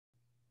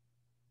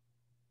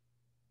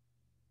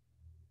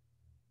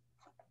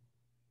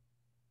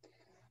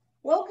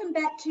Welcome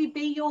back to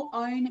Be Your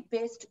Own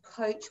Best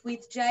Coach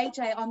with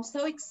JJ. I'm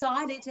so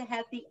excited to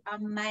have the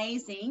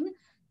amazing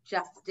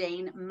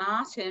Justine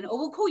Martin, or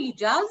we'll call you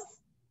Juz.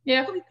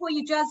 Yeah. Can we call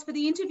you Juz for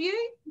the interview?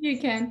 You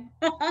can.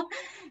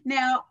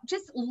 Now,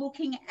 just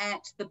looking at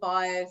the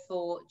bio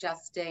for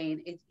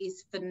Justine, it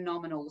is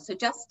phenomenal. So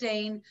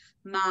Justine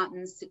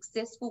Martin's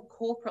successful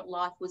corporate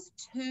life was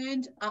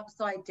turned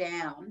upside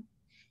down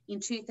in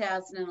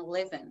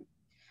 2011,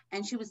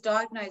 and she was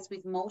diagnosed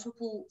with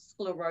multiple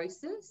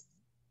sclerosis.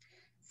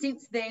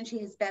 Since then, she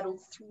has battled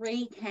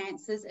 3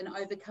 cancers and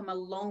overcome a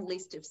long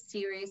list of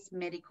serious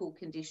medical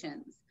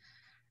conditions.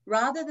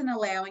 Rather than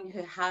allowing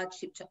her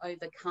hardship to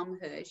overcome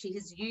her, she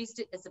has used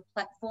it as a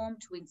platform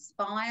to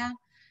inspire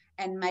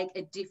and make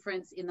a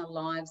difference in the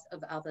lives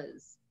of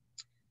others.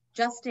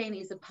 Justine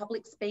is a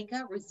public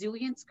speaker,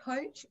 resilience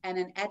coach, and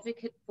an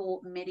advocate for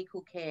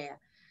medical care.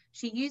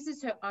 She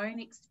uses her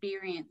own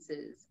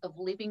experiences of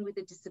living with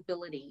a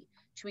disability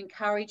to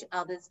encourage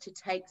others to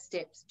take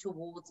steps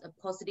towards a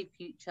positive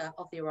future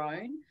of their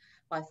own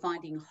by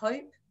finding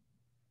hope,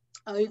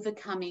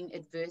 overcoming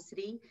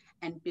adversity,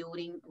 and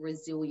building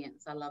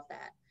resilience. I love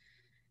that.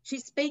 She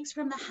speaks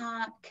from the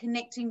heart,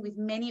 connecting with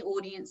many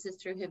audiences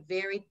through her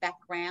varied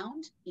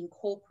background in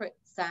corporate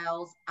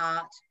sales,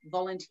 art,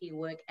 volunteer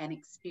work, and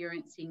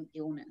experiencing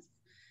illness.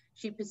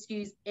 She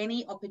pursues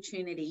any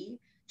opportunity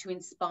to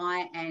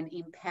inspire and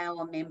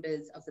empower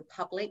members of the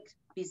public,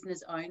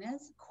 business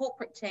owners,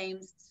 corporate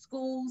teams,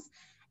 schools,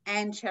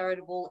 and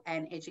charitable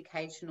and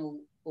educational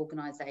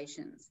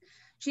organisations.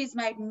 She's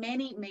made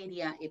many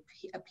media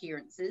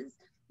appearances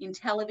in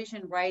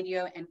television,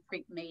 radio, and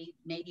print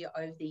media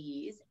over the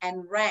years,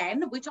 and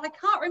ran, which I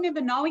can't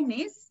remember knowing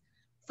this,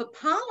 for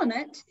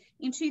Parliament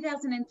in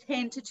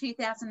 2010 to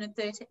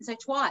 2013. So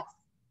twice.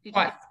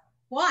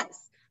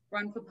 Twice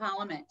run for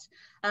Parliament.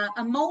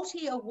 A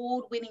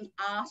multi-award-winning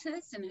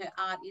artist, and her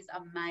art is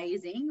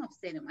amazing. I've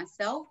seen it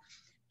myself.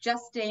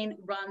 Justine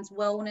runs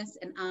wellness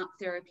and art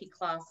therapy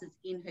classes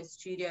in her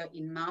studio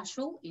in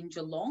Marshall in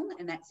Geelong,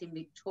 and that's in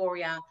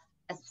Victoria,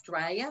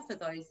 Australia, for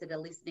those that are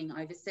listening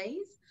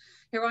overseas.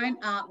 Her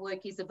own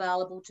artwork is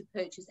available to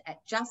purchase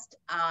at Just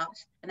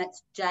Art, and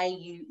that's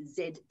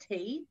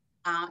J-U-Z-T,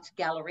 Art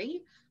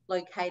Gallery,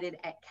 located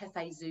at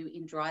Cafe Zoo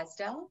in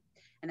Drysdale,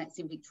 and that's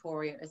in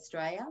Victoria,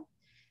 Australia.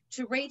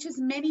 To reach as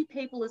many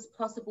people as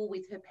possible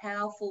with her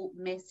powerful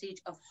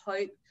message of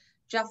hope,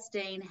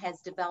 Justine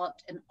has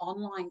developed an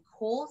online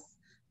course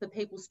for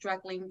people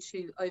struggling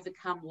to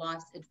overcome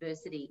life's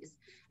adversities,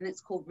 and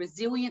it's called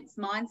Resilience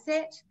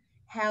Mindset: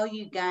 How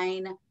You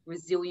Gain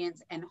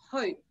Resilience and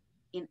Hope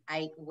in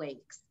 8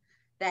 weeks.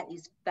 That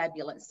is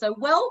fabulous. So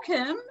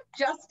welcome,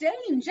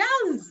 Justine.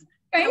 Juz.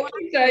 Thank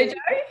you, JJ.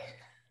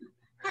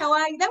 How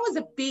are you? That was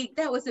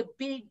a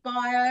big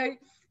bio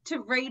to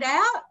read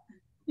out.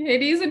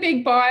 It is a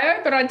big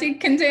bio, but I did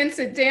condense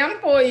it down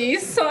for you.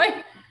 So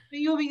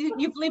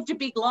you've lived a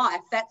big life,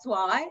 that's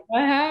why.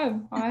 I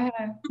have,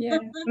 yeah.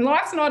 And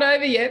life's not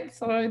over yet.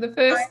 So the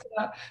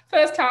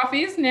first half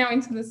is now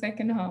into the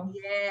second half.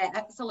 Yeah,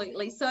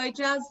 absolutely. So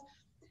Juz,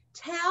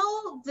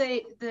 tell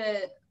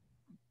the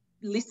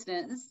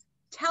listeners,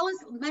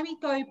 maybe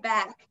go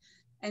back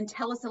and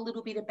tell us a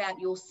little bit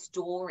about your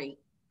story,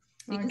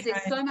 because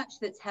there's so much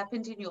that's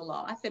happened in your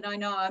life. And I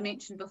know I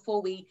mentioned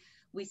before we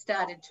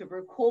started to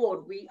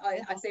record,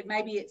 I said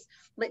maybe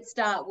let's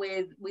start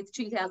with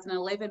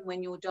 2011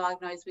 when you were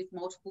diagnosed with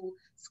multiple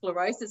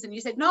sclerosis, and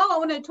you said, no, I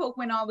want to talk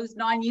when I was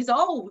 9 years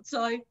old.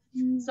 So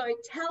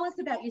tell us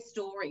about your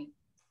story.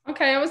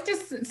 Okay, I was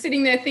just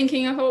sitting there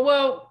thinking, I thought,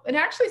 well, it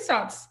actually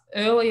starts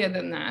earlier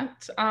than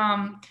that.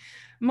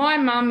 My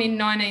mum in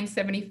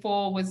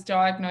 1974 was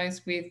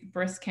diagnosed with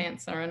breast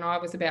cancer, and I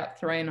was about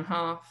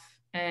 3.5.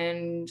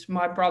 And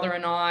my brother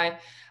and I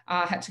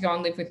had to go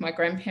and live with my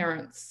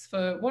grandparents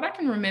for what I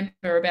can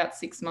remember about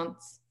 6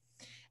 months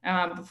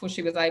before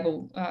she was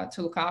able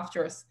to look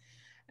after us.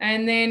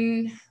 And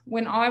then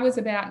when I was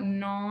about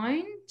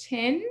 9,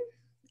 10,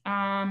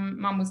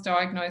 Mum was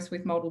diagnosed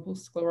with multiple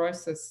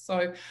sclerosis.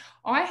 So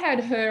I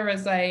had her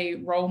as a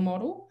role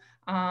model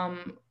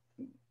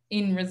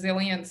in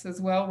resilience as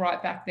well,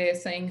 right back there,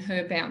 seeing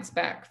her bounce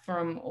back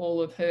from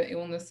all of her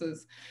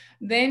illnesses.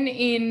 Then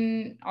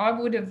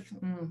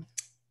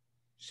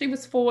she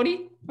was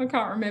 40. I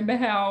can't remember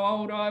how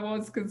old I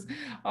was because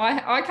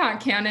I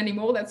can't count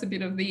anymore. That's a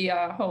bit of the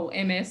whole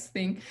MS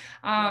thing.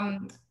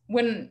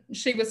 When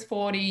she was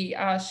 40,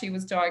 she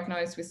was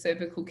diagnosed with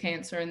cervical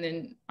cancer, and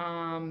then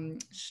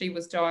she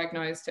was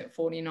diagnosed at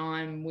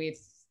 49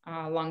 with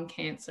lung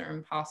cancer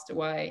and passed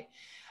away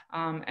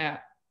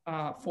at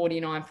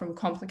 49 from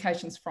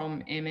complications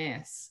from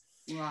MS.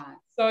 Right.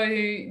 So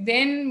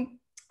then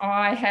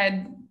I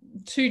had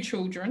 2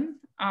 children.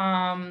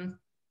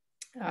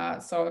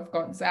 So I've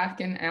got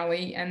Zach and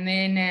Ali, and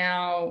they're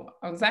now,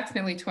 Zach's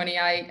nearly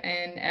 28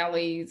 and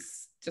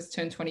Ali's just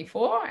turned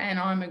 24, and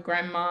I'm a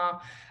grandma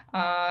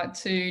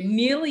to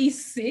nearly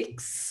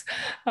 6.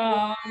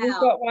 Wow.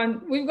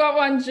 We've got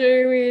one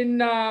due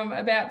in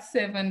about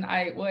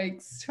 7-8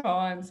 weeks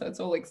time, so it's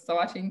all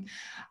exciting.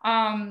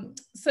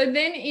 So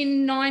then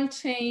in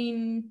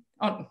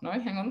Oh, no,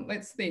 hang on.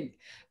 Let's think.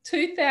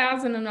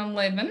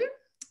 2011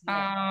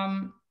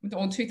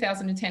 or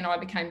 2010, I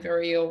became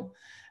very ill.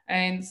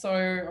 And so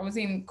I was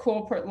in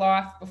corporate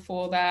life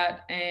before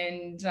that,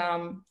 and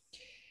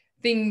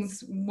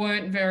things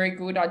weren't very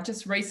good. I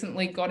just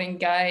recently got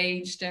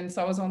engaged, and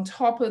so I was on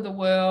top of the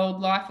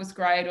world. Life was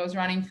great. I was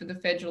running for the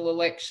federal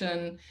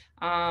election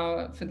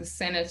for the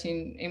Senate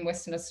in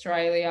Western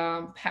Australia.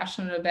 I'm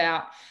passionate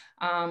about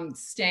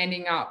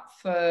standing up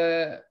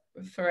for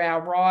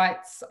our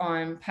rights.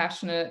 I'm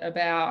passionate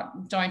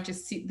about don't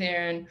just sit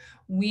there and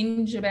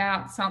whinge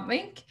about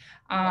something.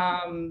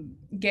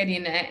 Get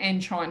in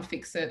and try and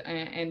fix it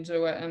and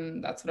do it.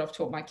 And that's what I've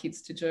taught my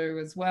kids to do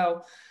as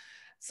well.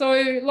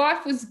 So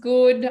life was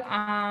good.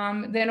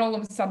 Then all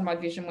of a sudden my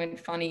vision went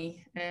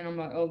funny, and I'm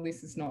like, oh,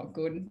 this is not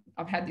good.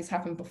 I've had this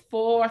happen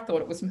before. I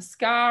thought it was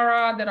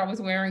mascara that I was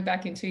wearing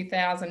back in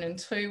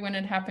 2002 when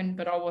it happened,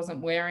 but I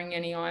wasn't wearing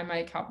any eye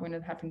makeup when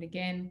it happened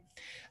again.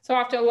 So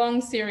after a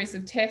long series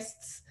of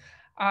tests,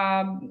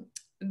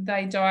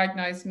 they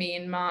diagnosed me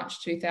in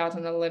March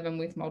 2011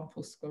 with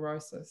multiple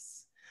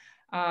sclerosis.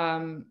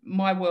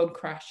 My world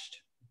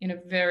crashed in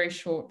a very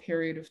short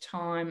period of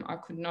time. I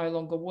could no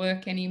longer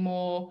work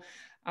anymore.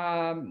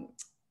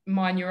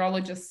 My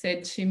neurologist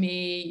said to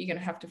me, you're going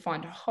to have to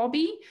find a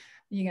hobby.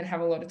 You're going to have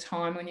a lot of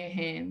time on your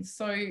hands.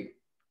 So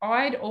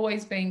I'd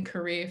always been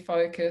career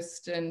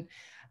focused and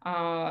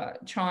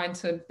trying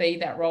to be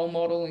that role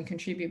model and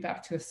contribute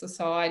back to a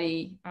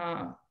society,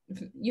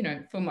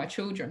 for my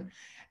children.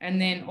 And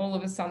then all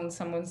of a sudden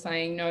someone's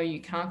saying, no,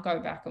 you can't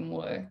go back and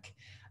work.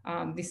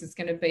 This is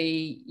going to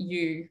be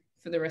you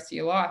for the rest of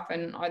your life.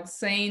 And I'd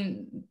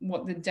seen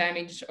what the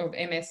damage of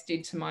MS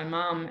did to my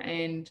mum,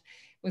 and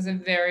it was a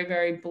very,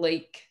 very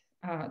bleak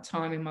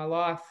time in my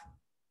life.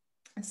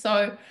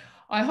 So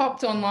I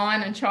hopped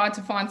online and tried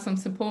to find some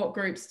support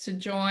groups to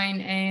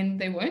join, and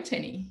there weren't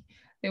any.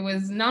 There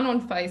was none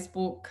on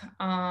Facebook.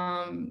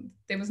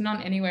 There was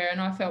none anywhere, and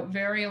I felt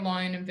very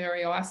alone and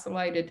very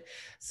isolated.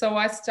 So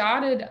I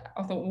thought,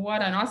 well, why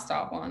don't I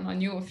start one? I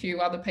knew a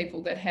few other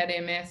people that had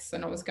MS,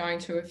 and I was going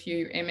to a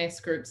few MS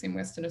groups in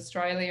Western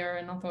Australia,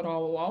 and I thought,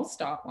 oh, well, I'll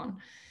start one.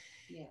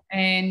 Yeah.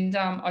 And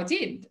I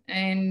did,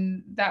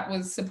 and that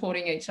was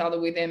supporting each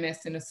other with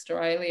MS in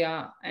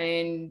Australia.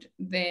 And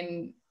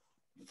then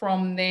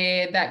from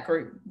there, that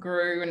group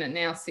grew, and it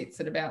now sits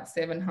at about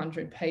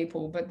 700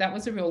 people. But that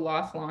was a real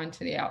lifeline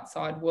to the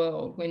outside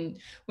world. When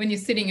you're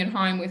sitting at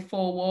home with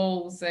four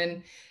walls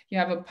and you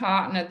have a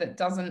partner that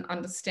doesn't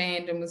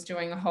understand and was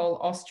doing a whole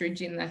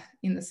ostrich in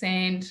the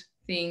sand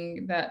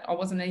thing that I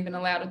wasn't even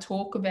allowed to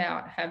talk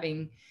about,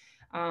 having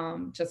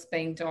just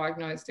being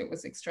diagnosed, it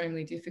was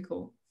extremely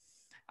difficult.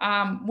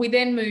 We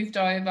then moved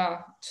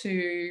over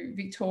to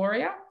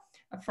Victoria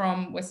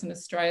from Western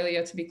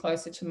Australia to be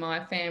closer to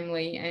my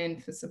family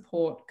and for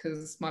support,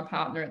 because my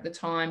partner at the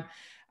time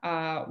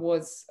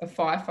was a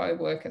FIFO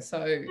worker,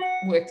 so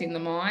worked in the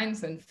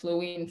mines and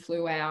flew in,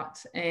 flew out,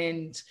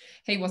 and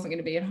he wasn't going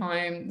to be at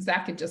home.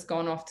 Zach had just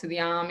gone off to the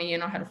army,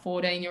 and I had a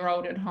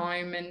 14-year-old at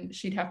home, and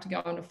she'd have to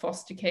go into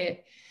foster care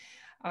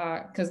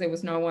because there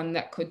was no one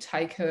that could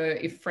take her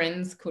if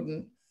friends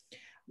couldn't.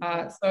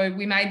 So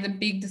we made the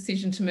big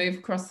decision to move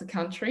across the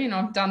country, and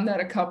I've done that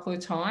a couple of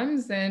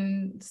times,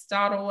 and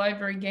start all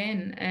over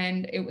again.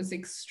 And it was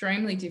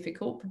extremely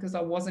difficult because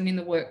I wasn't in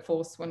the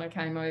workforce when I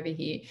came over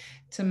here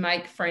to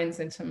make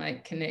friends and to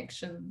make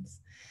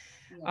connections.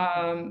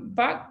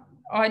 But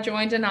I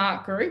joined an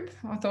art group.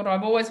 I thought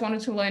I've always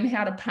wanted to learn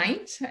how to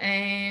paint,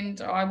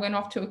 and I went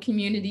off to a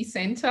community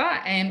centre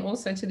and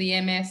also to the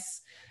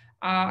MS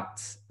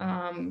art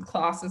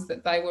classes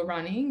that they were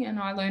running, and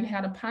I learned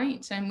how to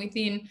paint. And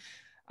within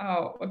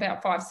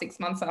about 5-6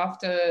 months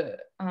after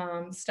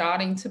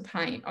starting to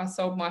paint, I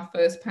sold my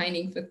first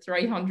painting for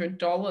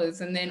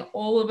 $300. And then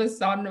all of a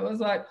sudden it was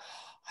like,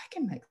 I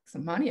can make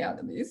some money out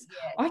of this.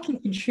 I can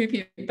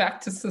contribute back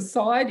to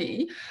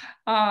society.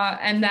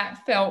 And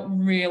that felt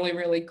really,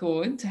 really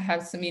good to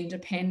have some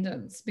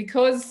independence,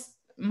 because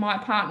my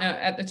partner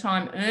at the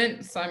time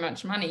earned so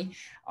much money.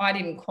 I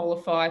didn't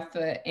qualify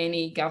for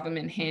any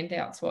government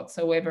handouts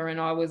whatsoever, and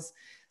I was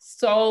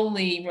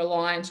solely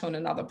reliant on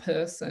another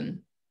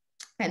person.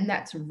 And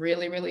that's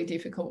really, really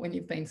difficult when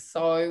you've been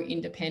so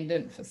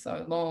independent for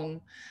so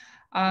long.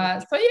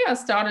 So yeah, I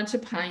started to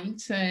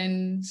paint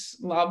and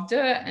loved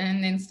it,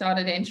 and then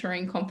started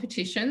entering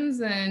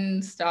competitions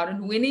and started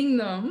winning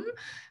them. I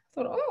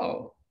thought,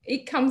 oh,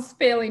 it comes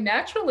fairly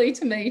naturally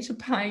to me to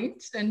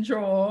paint and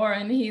draw,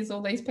 and here's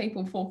all these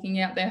people forking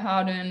out their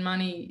hard-earned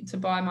money to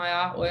buy my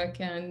artwork,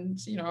 and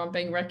I'm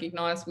being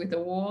recognized with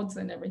awards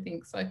and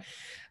everything. So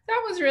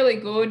that was really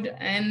good.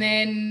 And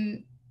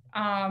then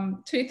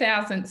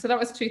 2000, so that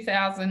was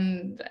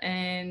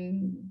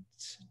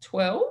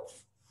 2012.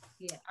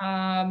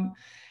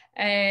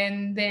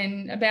 And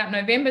then about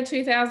November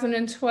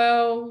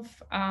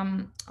 2012,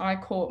 I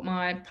caught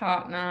my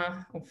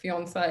partner or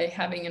fiance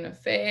having an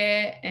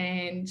affair,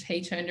 and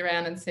he turned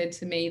around and said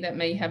to me that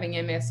me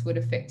having MS would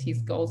affect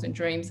his goals and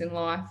dreams in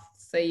life.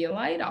 See you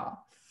later.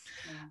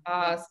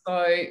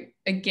 So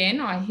again,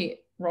 I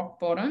hit rock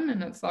bottom,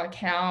 and it's like,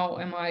 how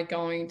am I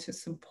going to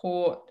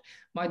support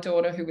my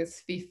daughter who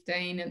was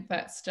 15 at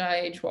that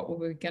stage? What were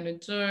we going to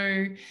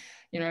do?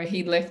 You know,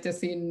 he left us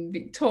in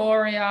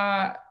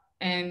Victoria,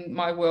 and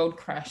my world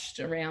crashed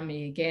around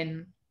me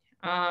again.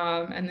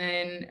 And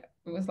then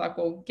it was like,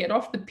 well, get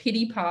off the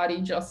pity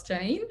party,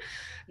 Justine.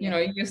 You know,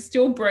 you're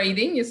still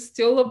breathing, you're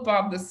still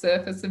above the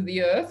surface of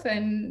the earth,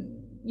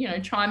 and, you know,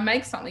 try and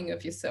make something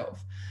of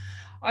yourself.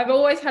 I've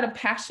always had a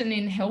passion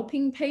in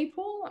helping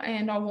people,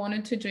 and I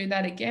wanted to do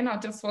that again. I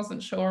just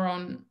wasn't sure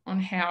on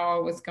how I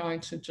was going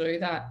to do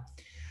that.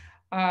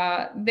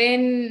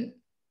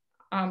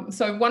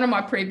 So one of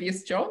my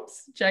previous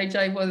jobs, JJ,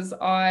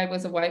 I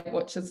was a Weight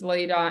Watchers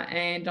leader,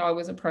 and I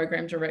was a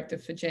program director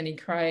for Jenny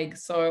Craig.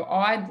 So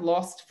I'd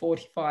lost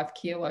 45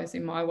 kilos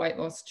in my weight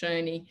loss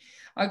journey.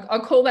 I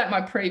call that my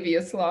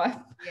previous life.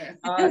 Yes.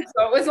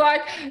 So it was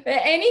like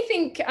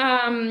anything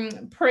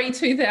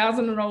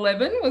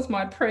pre-2011 was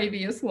my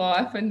previous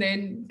life. And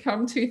then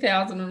come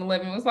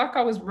 2011, it was like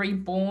I was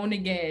reborn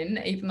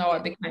again, even though I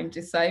became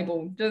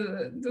disabled.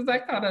 Does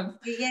that kind of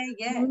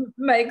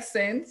make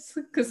sense?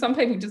 Because some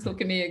people just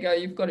look at me and go,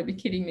 you've got to be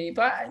kidding me.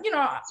 But, you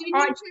know,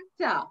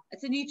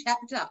 it's a new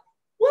chapter.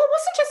 Well, it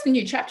wasn't just a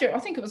new chapter. I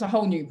think it was a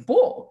whole new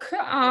book.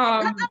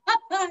 I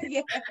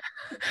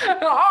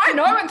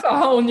know it's a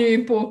whole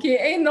new book.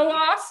 In the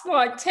last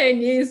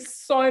 10 years,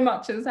 so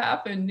much has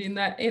happened in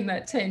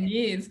that 10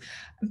 years.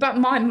 But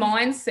my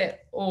mindset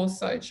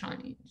also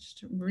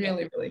changed,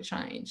 really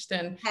changed.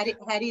 And how did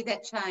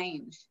that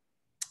change?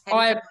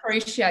 I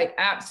appreciate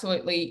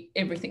absolutely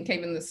everything,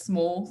 even the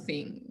small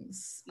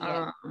things,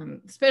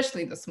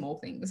 especially the small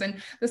things,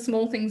 and the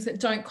small things that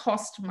don't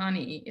cost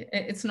money.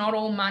 It's not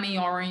all money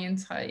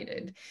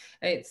orientated.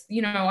 It's,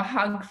 you know, a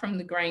hug from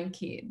the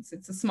grandkids.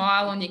 It's a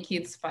smile on your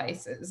kids'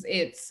 faces.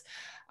 It's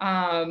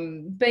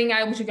being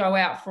able to go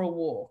out for a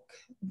walk,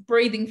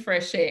 breathing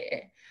fresh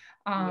air,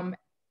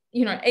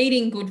 you know,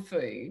 eating good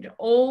food.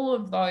 All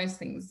of those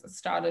things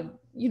started,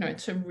 you know,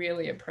 to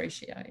really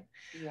appreciate.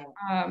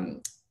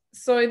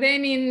 So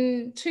then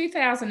in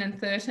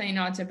 2013,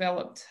 I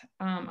developed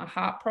a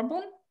heart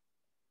problem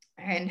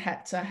and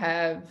had to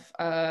have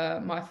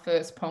my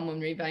first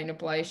pulmonary vein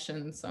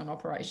ablation, so an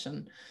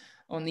operation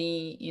on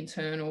the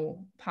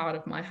internal part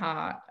of my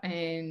heart,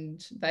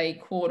 and they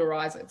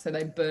cauterize it, so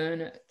they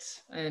burn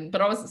it.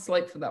 But I was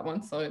asleep for that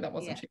one, so that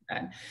wasn't too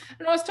bad.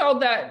 And I was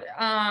told that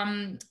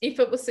if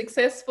it was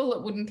successful,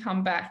 it wouldn't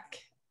come back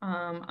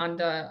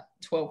under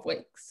 12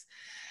 weeks.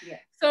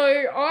 So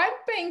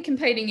I've been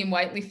competing in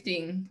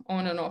weightlifting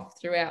on and off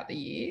throughout the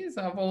years.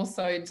 I've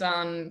also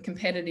done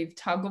competitive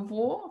tug of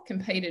war,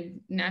 competed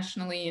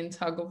nationally in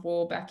tug of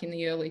war back in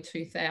the early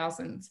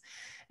 2000s,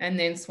 and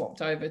then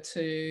swapped over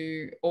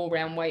to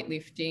all-round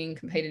weightlifting,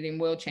 competed in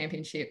world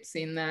championships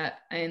in that.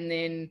 And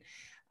then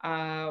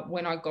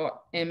when I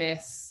got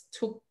MS,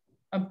 took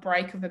a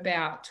break of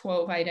about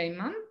 12, 18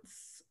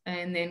 months,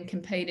 and then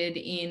competed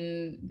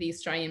in the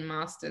Australian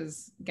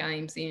Masters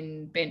Games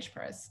in bench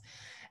press,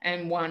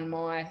 and won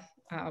my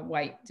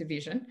weight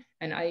division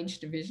and age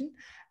division.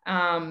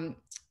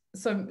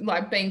 So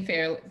like being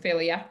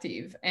fairly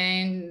active.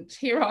 And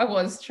here I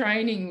was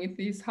training with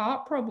this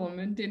heart problem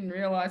and didn't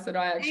realize that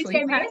I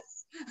actually had. I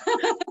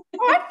thought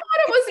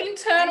it was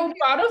internal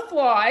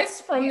butterflies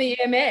from the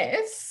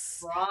MS.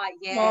 Right,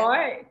 yeah.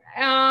 Right.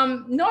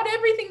 Not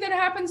everything that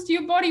happens to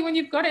your body when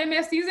you've got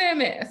MS is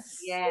MS.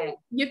 Yeah.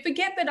 You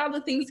forget that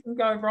other things can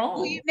go wrong.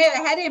 Well, you've never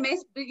had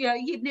MS, but you know,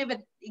 you'd never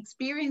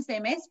experienced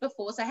MS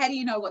before. So how do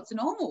you know what's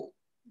normal?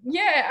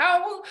 Yeah,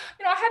 well,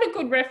 you know, I had a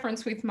good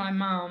reference with my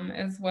mum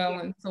as well,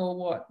 and saw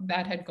what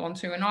that had gone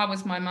to. And I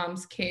was my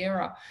mum's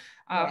carer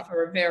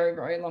for a very,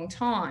 very long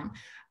time.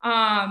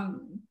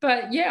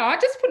 But yeah, I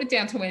just put it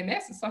down to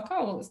MS. It's like,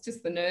 oh, well, it's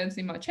just the nerves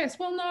in my chest.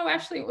 Well, no,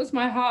 actually it was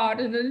my heart,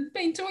 and it had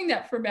been doing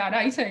that for about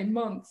 18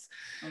 months.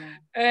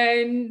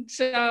 And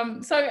so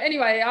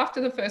anyway,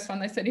 after the first one,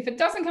 they said, if it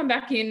doesn't come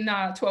back in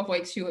 12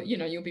 weeks,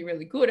 you'll be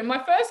really good. And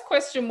my first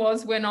question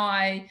was, when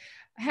I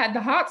had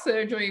the heart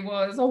surgery,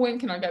 was, oh, when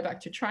can I go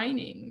back to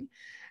training?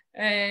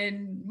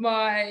 And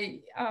my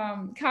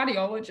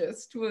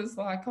cardiologist was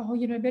like, oh,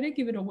 better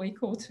give it a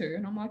week or two.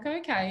 And I'm like,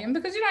 okay. And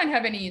because you don't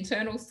have any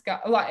external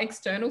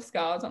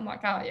scars, I'm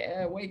like, oh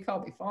yeah, a week,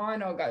 I'll be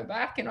fine, I'll go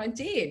back. And I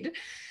did.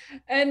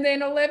 And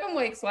then 11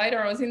 weeks later,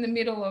 I was in the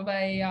middle of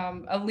a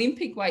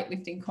Olympic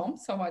weightlifting comp.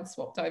 So I'd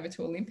swapped over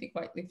to Olympic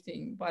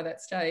weightlifting by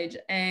that stage,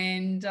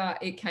 and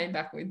it came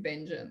back with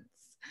vengeance.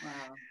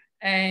 Wow.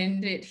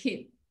 And it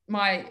hit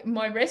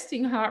my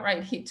resting heart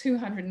rate hit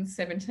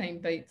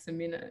 217 beats a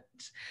minute.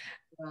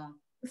 Wow.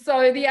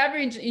 So the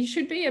average, you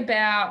should be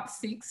about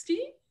 60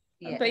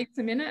 beats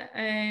a minute.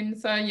 And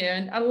so,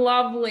 a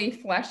lovely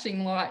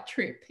flashing light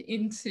trip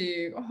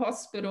into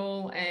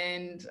hospital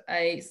and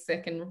a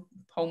second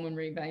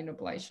pulmonary vein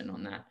ablation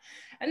on that.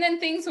 And then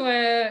things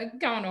were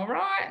going all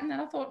right. And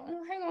then I thought,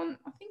 oh, hang on,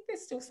 I think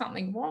there's still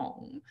something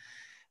wrong.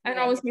 And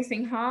I was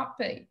missing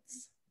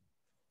heartbeats.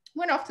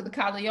 Went off to the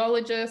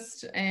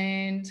cardiologist,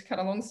 and cut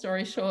a long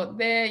story short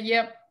there,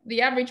 the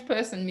average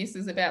person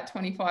misses about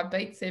 25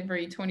 beats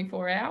every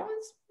 24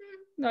 hours.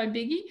 no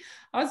biggie.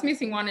 I was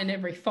missing one in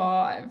every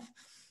 5.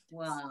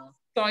 Wow.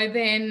 So I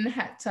then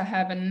had to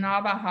have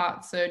another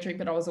heart surgery,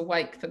 but I was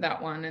awake for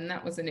that one. And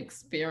that was an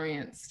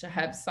experience to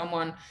have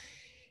someone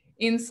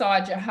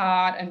inside your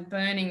heart and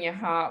burning your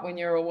heart when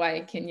you're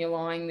awake and you're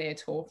lying there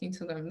talking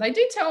to them. They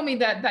did tell me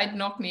that they'd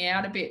knock me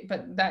out a bit,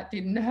 but that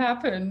didn't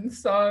happen.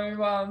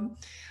 So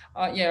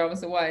yeah, I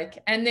was awake.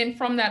 And then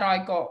from that,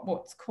 I got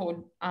what's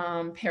called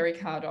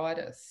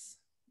pericarditis,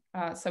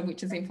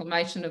 which is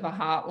inflammation of the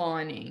heart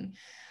lining.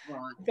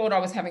 Right. I thought I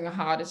was having a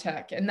heart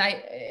attack, and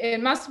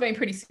it must have been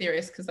pretty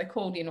serious because they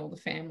called in all the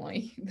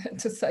family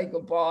to say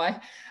goodbye.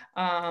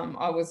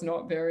 I was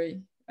not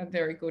very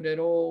good at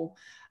all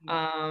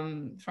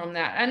from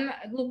that. And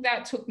look,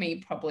 that took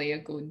me probably a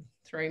good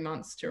 3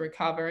 months to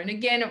recover. And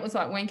again, it was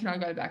like, when can I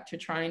go back to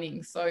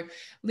training? So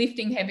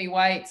lifting heavy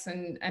weights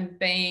and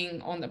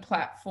being on the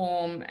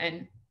platform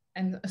and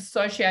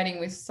associating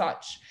with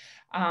such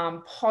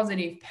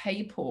positive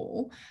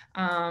people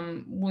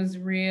was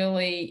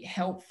really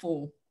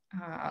helpful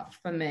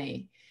for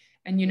me.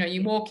 And, you know,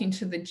 you walk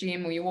into the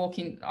gym or you walk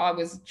in, I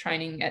was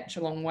training at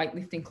Geelong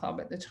Weightlifting Club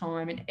at the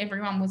time, and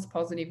everyone was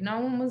positive. No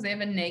one was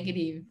ever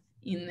negative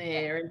in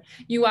there. And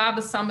you are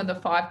the sum of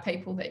the 5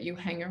 people that you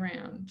hang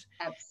around.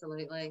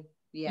 Absolutely.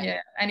 Yeah.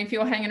 Yeah. And if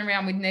you're hanging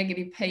around with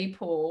negative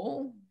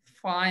people,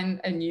 find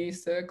a new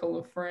circle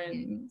of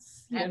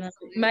friends, you know,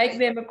 make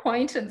them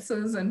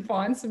acquaintances and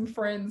find some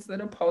friends that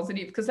are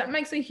positive, because that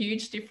makes a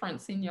huge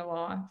difference in your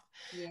life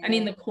and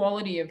in the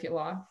quality of your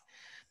life.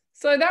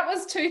 So that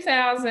was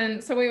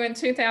 2000. So we went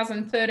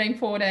 2013,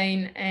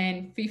 14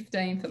 and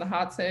 15 for the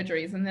heart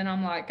surgeries. And then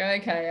I'm like,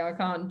 okay, I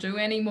can't do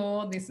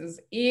anymore. This is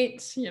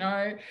it. You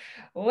know,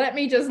 let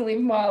me just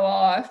live my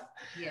life.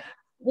 Yeah.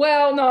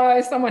 Well,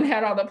 no, someone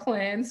had other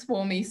plans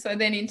for me. So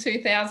then in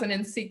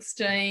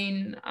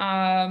 2016,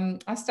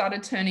 I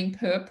started turning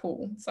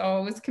purple. So I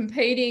was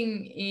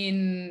competing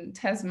in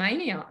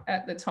Tasmania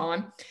at the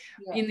time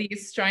in the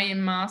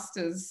Australian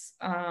Masters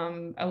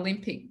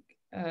Olympic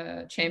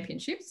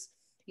Championships.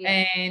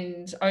 Yeah.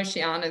 And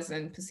Oceanias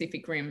and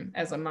Pacific Rim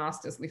as a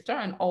masters lifter,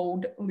 an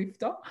old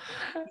lifter.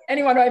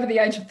 Anyone over the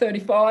age of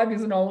 35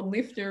 is an old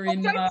lifter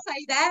in don't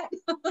say that.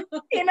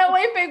 in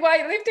Olympic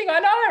weightlifting. I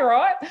know,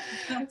 right?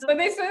 So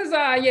this is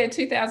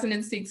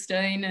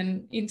 2016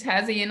 and in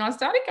Tassie, and I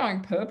started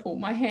going purple.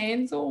 My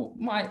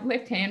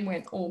left hand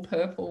went all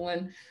purple,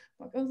 and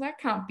like, oh, that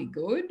can't be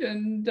good.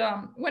 And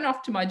went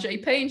off to my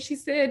GP, and she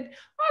said,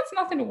 oh, it's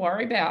nothing to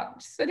worry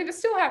about. She said, if it's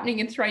still happening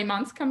in 3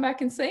 months, come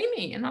back and see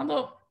me. And I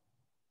thought,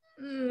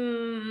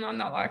 I'm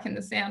not liking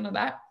the sound of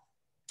that.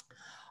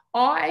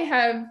 I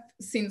have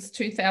since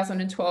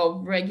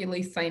 2012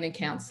 regularly seen a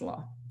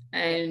counsellor,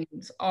 and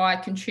I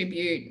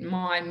contribute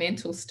my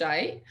mental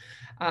state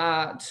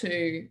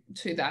to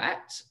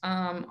that.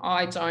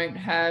 I don't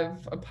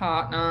have a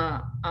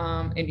partner.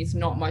 It is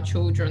not my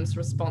children's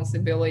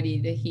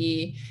responsibility to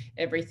hear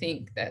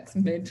everything that's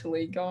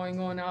mentally going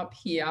on up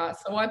here.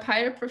 So I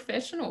pay a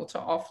professional to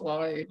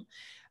offload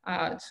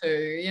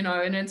to, you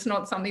know, and it's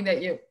not something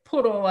that you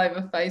put all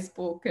over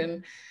Facebook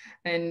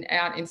and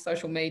out in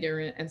social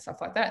media and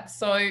stuff like that.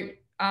 So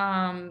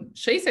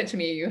she said to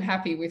me, are you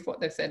happy with what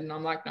they've said? And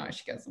I'm like, no.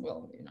 She goes,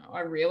 well, you know,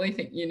 I really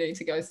think you need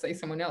to go see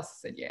someone else.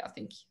 I said, yeah, I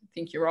think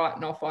you're right.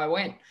 And off I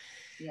went.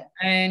 Yeah.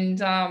 And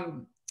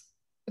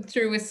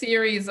through a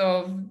series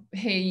of,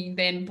 he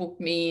then booked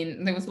me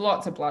in, there was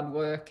lots of blood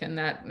work and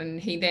that, and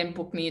he then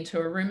booked me into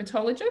a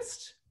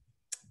rheumatologist,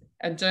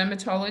 a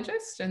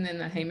dermatologist, and then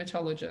the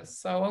hematologist.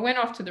 So I went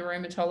off to the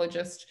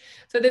rheumatologist.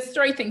 So there's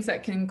 3 things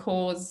that can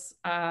cause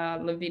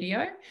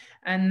livideo,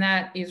 and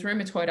that is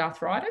rheumatoid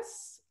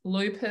arthritis,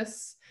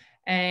 lupus,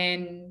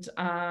 and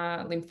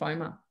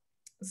lymphoma.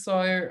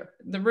 So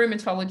the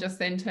rheumatologist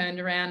then turned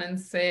around and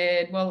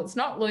said, well, it's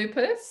not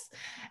lupus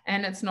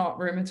and it's not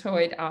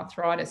rheumatoid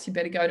arthritis. You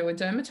better go to a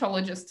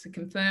dermatologist to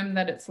confirm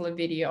that it's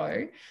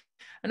livideo.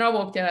 And I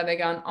walked out of there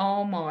going,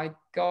 oh my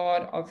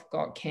God, I've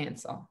got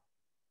cancer.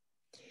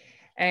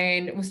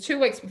 And it was 2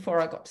 weeks before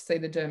I got to see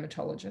the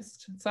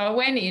dermatologist. So I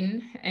went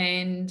in,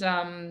 and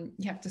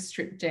you have to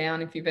strip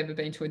down if you've ever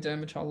been to a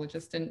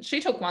dermatologist. And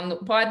she took one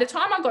look. By the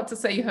time I got to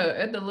see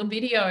her, the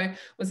livideo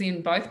was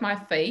in both my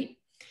feet.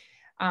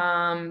 So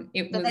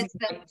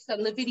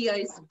livideo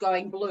is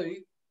going blue.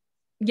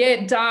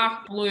 Yeah,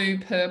 dark blue,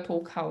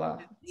 purple colour.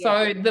 Yeah.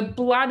 So the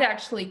blood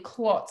actually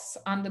clots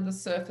under the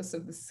surface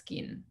of the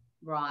skin.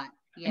 Right.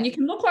 Yeah. And you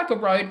can look like a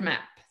road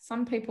map.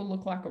 Some people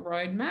look like a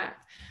road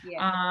map,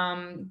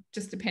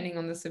 just depending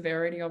on the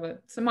severity of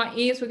it. So my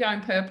ears were going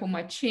purple,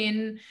 my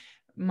chin,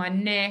 my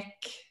neck,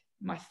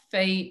 my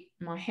feet,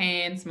 my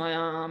hands, my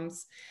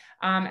arms.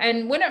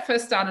 And when it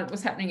first started, it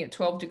was happening at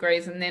 12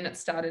 degrees, and then it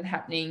started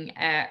happening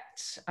at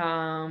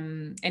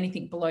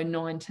anything below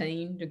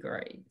 19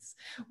 degrees.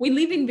 We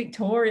live in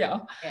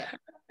Victoria. Yeah.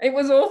 It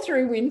was all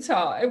through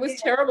winter. It was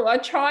terrible.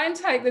 I'd try and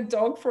take the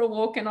dog for a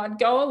walk and I'd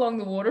go along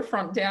the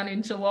waterfront down in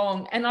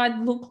Geelong and I'd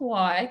look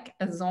like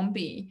a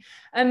zombie.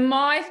 And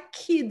my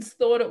kids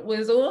thought it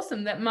was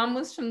awesome that Mum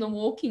was from The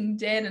Walking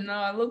Dead and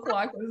I looked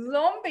like a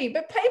zombie.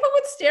 But people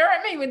would stare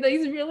at me with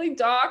these really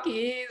dark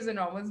ears and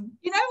I was...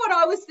 You know what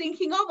I was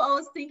thinking of? I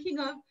was thinking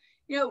of,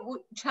 you know,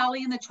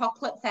 Charlie and the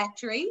Chocolate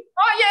Factory.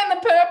 Oh, yeah,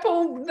 and the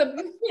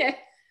purple, yeah.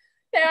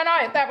 Yeah,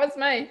 I know, that was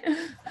me. And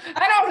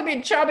I was a bit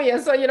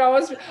chubbier, so, you know, I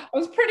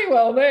was pretty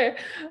well there.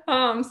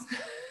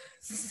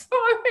 So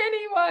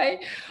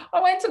anyway,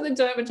 I went to the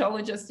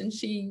dermatologist and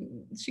she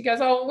goes,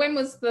 oh, when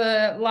was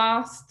the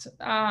last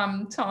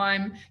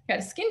time you had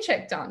a skin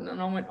check done? And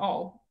I went,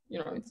 oh, you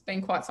know, it's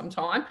been quite some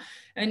time.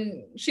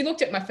 And she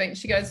looked at my feet and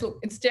she goes, look,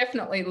 it's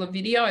definitely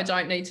Lividio. I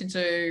don't need to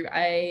do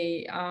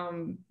a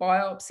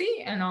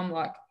biopsy. And I'm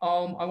like,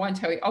 oh, I won't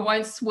tell you. I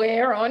won't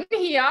swear on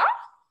here.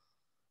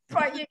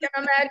 But you can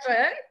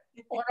imagine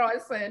what I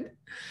said.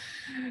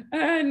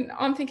 And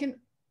I'm thinking,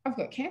 I've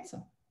got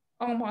cancer.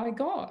 Oh my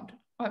God,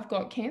 I've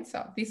got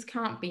cancer. This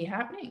can't be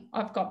happening.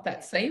 I've got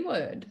that C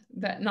word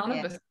that none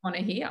of us want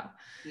to hear.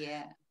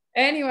 Yeah.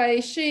 Anyway,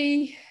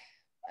 she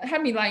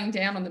had me laying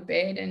down on the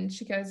bed and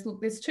she goes,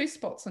 look, there's 2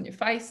 spots on your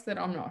face that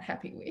I'm not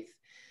happy with.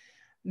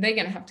 They're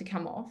going to have to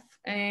come off.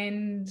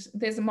 And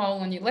there's a mole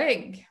on your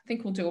leg. I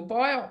think we'll do a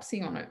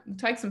biopsy on it. We'll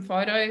take some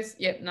photos.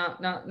 Yep, no.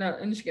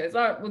 And she goes,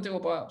 all right, we'll do a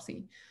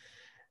biopsy.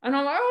 And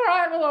I'm like, all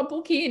right, well, I'll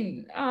book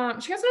in.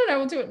 She goes, no,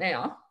 we'll do it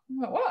now. I'm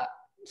like, what?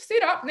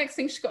 Sit up. Next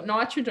thing, she's got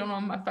nitrogen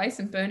on my face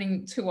and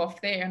burning 2 off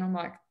there. And I'm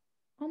like,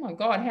 oh my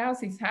God, how's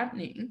this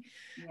happening?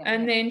 Yeah.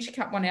 And then she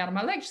cut one out of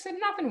my leg. She said,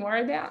 nothing to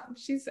worry about.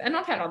 And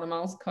I've had other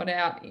moles cut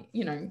out,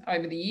 you know,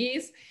 over the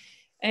years.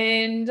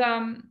 And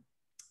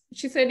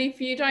she said, if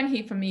you don't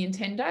hear from me in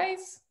 10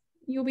 days,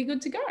 you'll be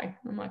good to go.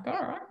 I'm like,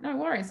 all right, no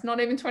worries. Not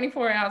even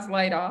 24 hours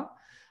later,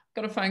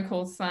 got a phone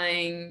call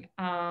saying,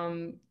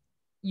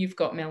 you've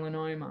got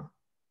melanoma.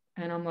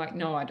 And I'm like,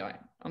 no, I don't.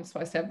 I'm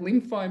supposed to have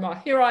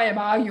lymphoma. Here I am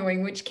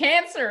arguing which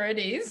cancer it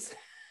is.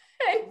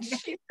 And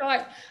she's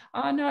like,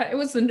 oh, no, it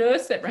was the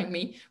nurse that rang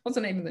me. It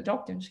wasn't even the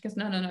doctor. And she goes,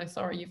 no,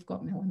 sorry, you've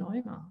got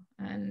melanoma.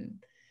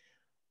 And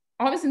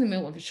I was in the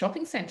middle of a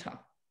shopping centre,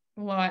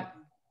 like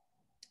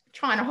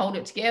trying to hold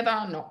it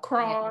together, not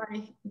cry.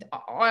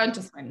 I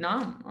just went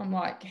numb. I'm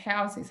like,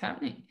 how is this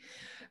happening?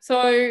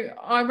 So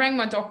I rang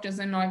my doctors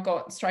and I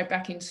got straight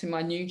back into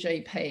my new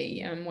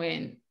GP and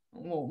went,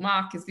 well,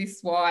 Mark, is this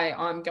why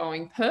I'm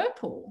going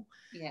purple?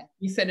 Yeah.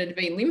 You said it'd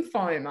be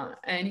lymphoma.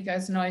 And he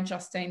goes, no,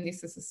 Justine,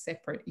 this is a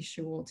separate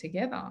issue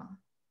altogether.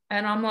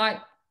 And I'm like,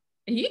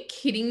 are you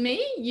kidding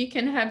me? You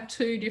can have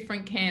 2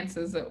 different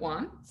cancers at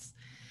once.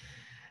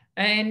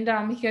 And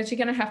he goes, you're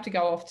going to have to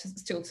go off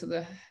still to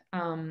the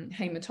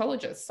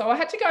hematologist. So I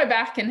had to go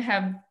back and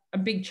have a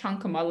big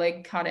chunk of my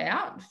leg cut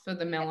out for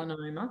the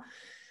melanoma.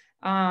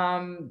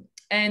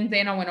 And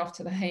then I went off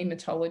to the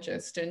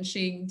hematologist and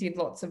she did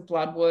lots of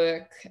blood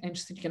work and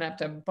she said, you're going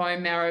to have a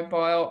bone marrow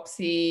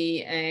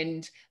biopsy.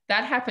 And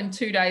that happened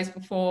 2 days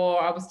before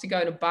I was to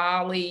go to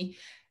Bali.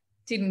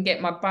 Didn't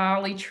get my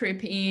Bali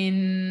trip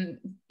in.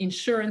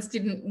 Insurance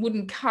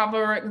wouldn't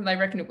cover it and they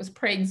reckon it was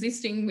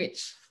pre-existing,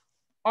 which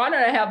I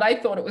don't know how they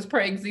thought it was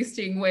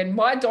pre-existing when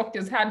my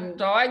doctors hadn't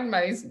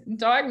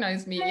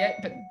diagnosed me yet,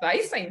 but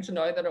they seemed to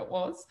know that it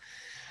was.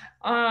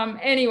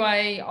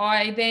 Anyway,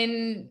 I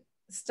then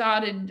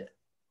started,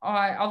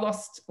 I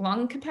lost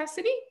lung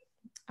capacity.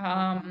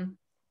 I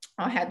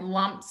had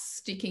lumps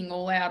sticking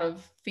all out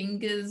of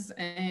fingers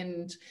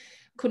and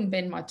couldn't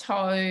bend my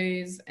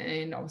toes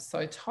and I was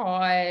so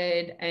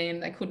tired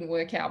and they couldn't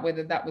work out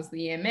whether that was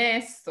the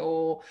MS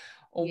or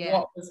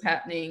what was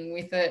happening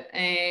with it.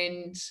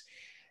 And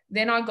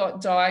then I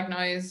got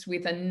diagnosed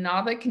with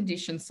another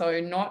condition,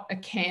 so not a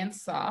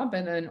cancer,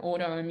 but an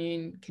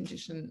autoimmune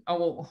condition. Oh,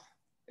 well,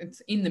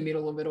 it's in the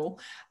middle of it all,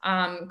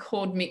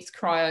 called mixed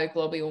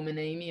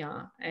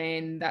cryoglobulinemia,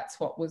 and that's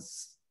what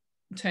was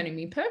turning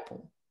me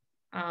purple.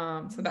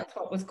 So that's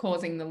what was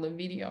causing the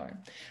lividio.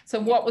 So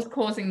what was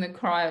causing the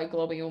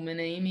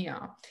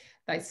cryoglobulinemia?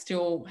 They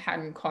still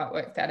hadn't quite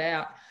worked that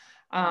out.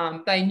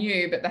 They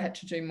knew, but they had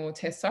to do more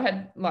tests. So I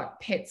had like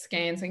PET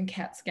scans and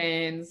CAT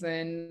scans,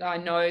 and I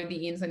know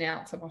the ins and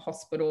outs of a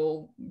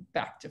hospital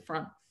back to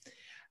front.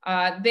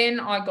 Then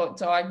I got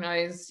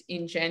diagnosed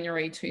in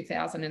January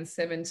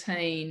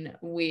 2017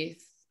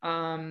 with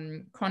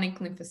chronic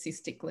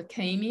lymphocystic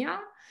leukemia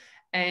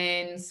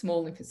and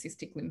small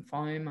lymphocystic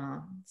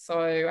lymphoma.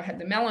 So I had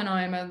the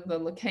melanoma, the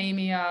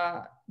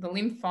leukemia, the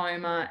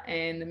lymphoma,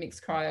 and the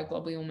mixed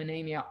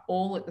cryoglobulinemia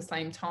all at the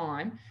same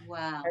time.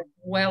 Wow. As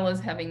well as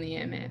having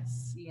the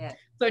MS. Yeah.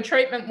 So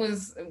treatment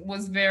was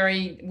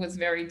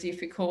very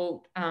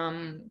difficult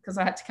because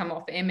I had to come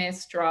off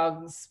MS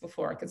drugs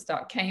before I could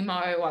start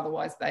chemo.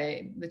 Otherwise,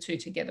 the 2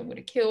 together would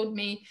have killed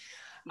me.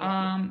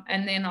 Yeah.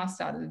 And then I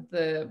started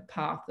the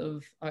path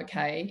of,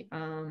 okay,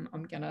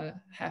 I'm going to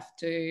have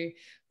to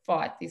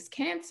fight this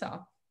cancer.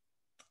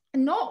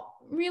 And not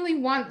really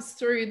once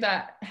through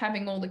that,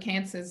 having all the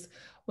cancers,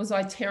 was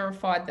I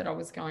terrified that I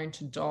was going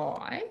to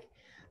die.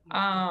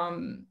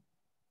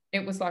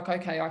 it was like,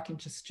 okay, I can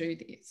just do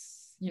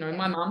this. You know, Yeah.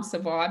 my mum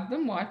survived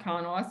them. Why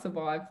can't I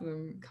survive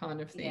them, kind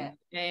of thing?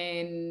 Yeah.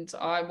 And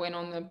I went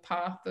on the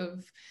path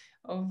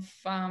of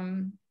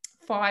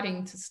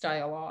fighting to stay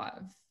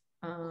alive,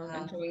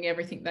 and doing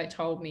everything they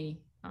told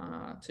me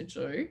to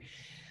do.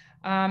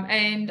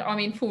 And I'm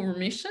in full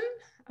remission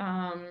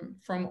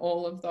from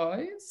all of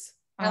those.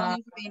 How long have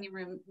you been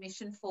in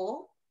remission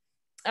for?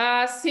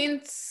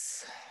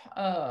 Since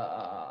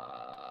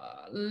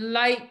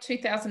late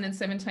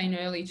 2017,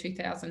 early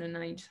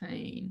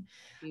 2018,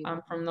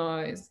 from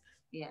those.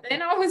 Yeah.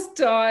 Then I was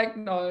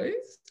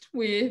diagnosed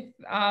with,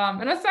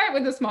 and I say it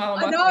with a smile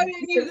on my face. I know, and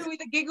you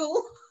with a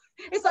giggle.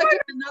 It's like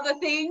just another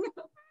thing.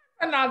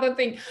 Another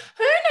thing.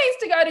 Who needs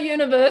to go to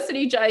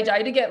university,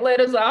 JJ, to get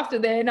letters after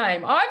their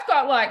name? I've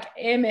got like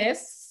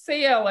MS,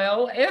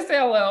 CLL,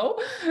 SLL.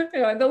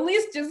 You know, the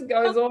list just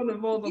goes on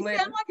of all the letters.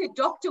 You sound like a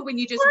doctor when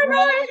you just roll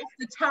off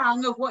the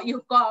tongue of what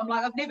you've got. I'm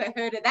like, I've never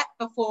heard of that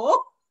before.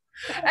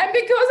 And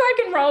because I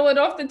can roll it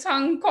off the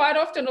tongue, quite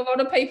often a lot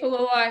of people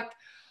are like,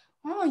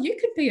 oh, you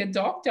could be a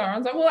doctor. I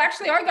was like, well,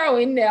 actually, I go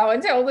in now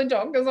and tell the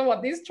doctors I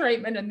want this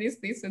treatment and this,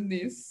 and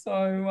this.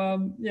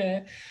 So,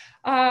 yeah.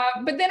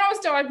 But then I was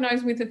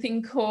diagnosed with a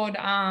thing called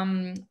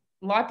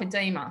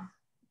lipedema.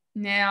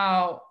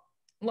 Now,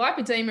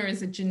 lipedema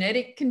is a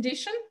genetic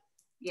condition.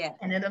 Yeah.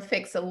 And it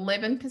affects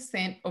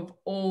 11% of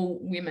all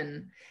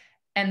women.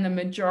 And the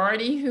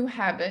majority who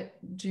have it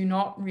do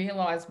not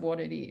realize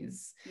what it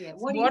is. Yeah.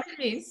 What it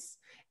is,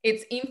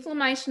 it's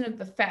inflammation of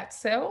the fat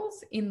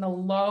cells in the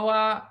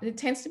lower, it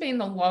tends to be in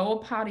the lower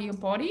part of your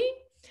body.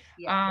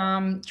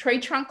 Yeah. Tree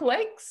trunk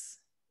legs,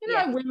 you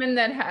know, women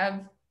that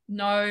have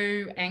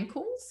no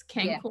ankles,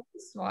 cankles,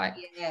 like,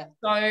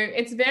 so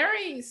it's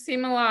very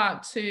similar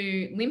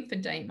to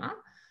lymphedema.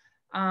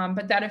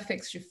 But that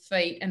affects your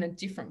feet and a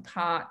different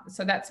part.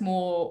 So that's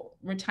more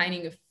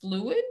retaining of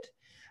fluid.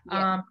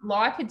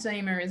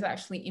 Lipedema is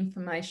actually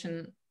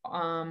inflammation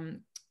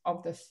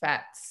of the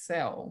fat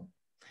cell.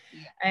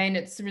 And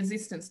it's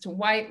resistance to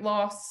weight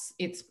loss.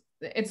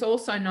 It's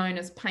also known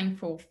as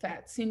painful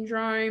fat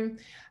syndrome.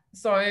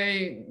 So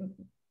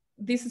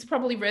this is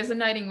probably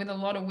resonating with a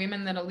lot of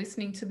women that are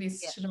listening to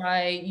this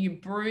today. You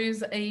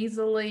bruise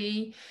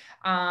easily.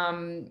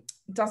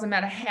 Doesn't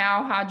matter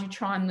how hard you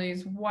try and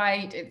lose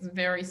weight, it's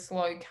very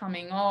slow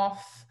coming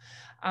off.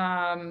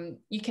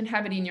 You can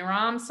have it in your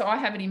arms. So I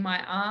have it in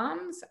my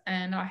arms,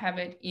 and I have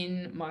it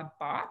in my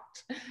butt,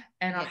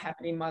 and I have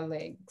it in my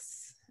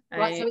legs.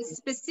 Right, so it's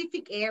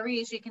specific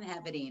areas you can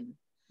have it in.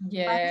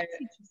 Yeah. That's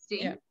interesting.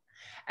 Yeah.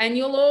 And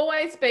you'll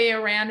always be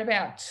around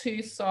about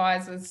 2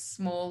 sizes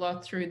smaller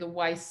through the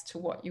waist to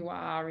what you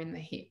are in the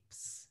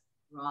hips.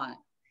 Right.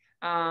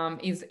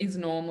 Is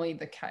normally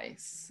the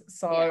case.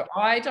 So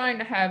I don't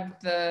have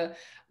the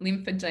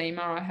lymphedema,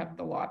 I have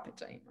the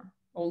lipedema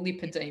or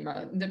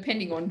lipedema,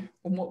 depending on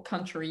what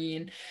country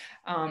you're in,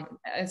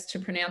 as to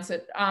pronounce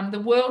it.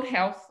 The World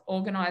Health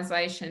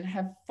Organization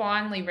have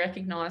finally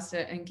recognized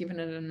it and given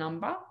it a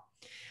number.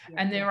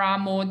 And there are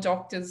more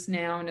doctors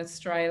now in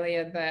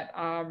Australia that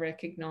are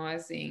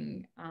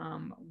recognising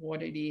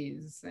what it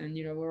is. And,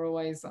 you know, we're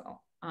always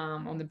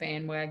on the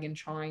bandwagon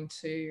trying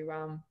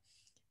to,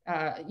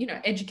 you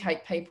know,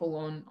 educate people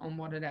on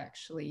what it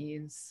actually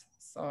is.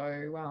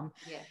 So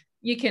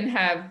you can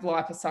have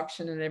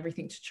liposuction and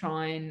everything to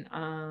try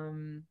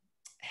and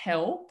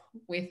help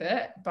with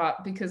it.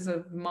 But because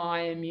of my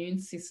immune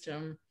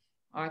system,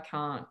 I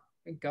can't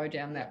go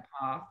down that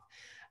path.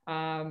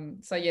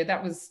 So yeah,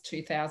 that was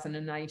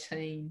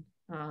 2018.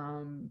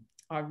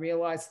 I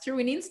realized through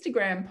an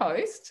Instagram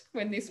post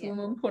when this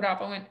woman put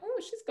up, I went, oh,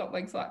 she's got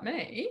legs like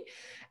me.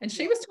 And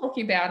she was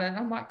talking about it. And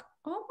I'm like,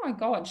 oh my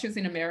God, she was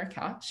in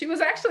America. She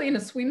was actually in a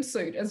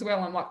swimsuit as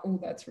well. I'm like, oh,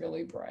 that's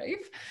really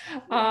brave.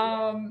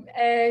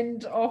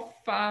 And off,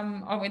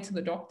 I went to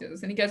the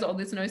doctors and he goes, oh,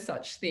 there's no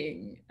such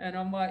thing. And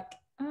I'm like,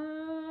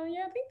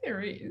 yeah, I think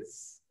there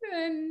is.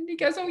 And he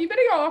goes, oh, you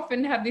better go off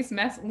and have this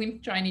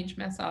lymph drainage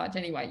massage.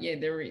 Anyway, yeah,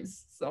 there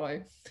is.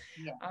 So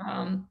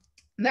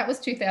that was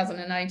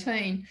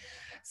 2018.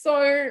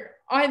 So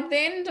I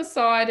then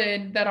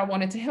decided that I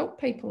wanted to help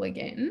people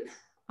again,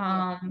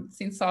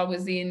 since I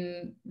was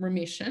in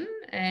remission,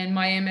 and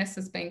my MS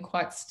has been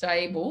quite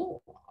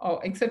stable.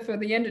 Except for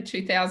the end of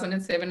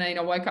 2017,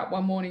 I woke up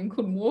one morning and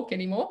couldn't walk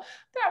anymore.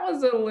 That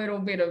was a little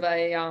bit of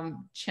a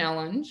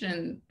challenge,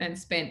 and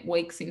spent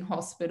weeks in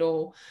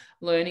hospital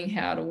learning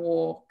how to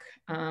walk.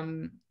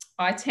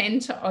 I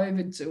tend to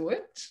overdo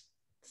it.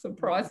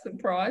 Surprise,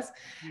 surprise.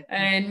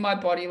 And my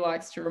body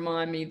likes to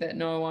remind me that,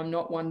 no, I'm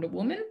not Wonder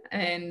Woman,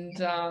 and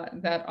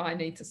that I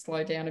need to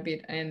slow down a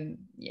bit. And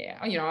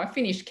yeah, you know, I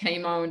finished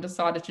chemo and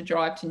decided to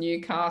drive to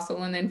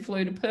Newcastle and then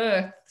flew to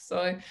Perth.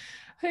 So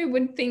who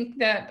would think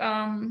that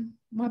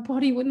my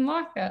body wouldn't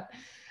like that?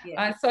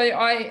 So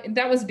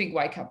that was a big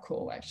wake up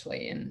call,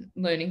 actually, and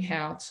learning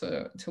how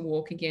to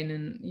walk again,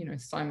 and, you know,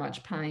 so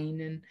much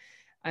pain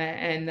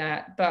and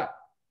that. But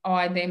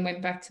I then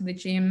went back to the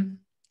gym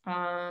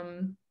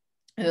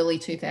early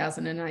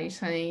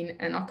 2018,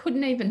 and I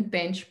couldn't even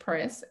bench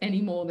press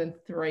any more than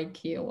 3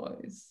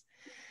 kilos.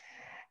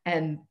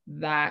 And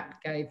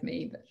that gave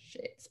me the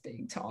shits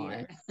big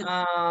time.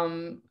 Yeah.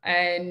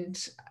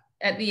 And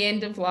at the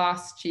end of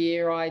last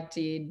year, I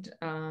did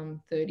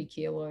 30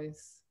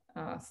 kilos.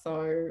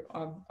 So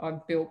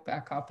I've built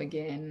back up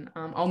again.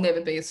 I'll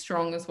never be as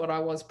strong as what I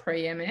was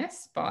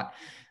pre-MS, but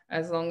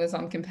as long as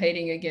I'm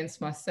competing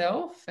against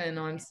myself and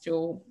I'm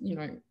still, you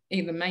know,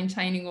 either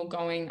maintaining or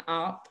going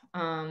up,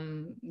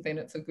 then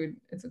it's a good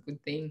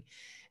thing.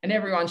 And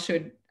everyone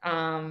should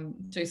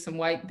do some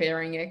weight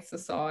bearing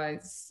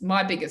exercise.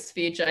 My biggest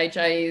fear,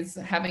 JJ, is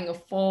having a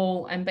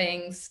fall and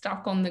being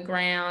stuck on the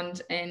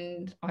ground,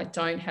 and I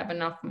don't have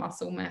enough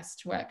muscle mass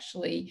to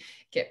actually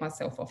get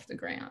myself off the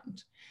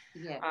ground.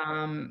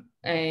 Yeah.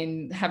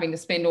 And having to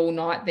spend all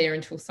night there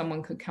until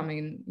someone could come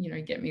in, you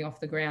know, get me off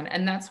the ground.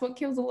 And that's what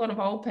kills a lot of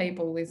old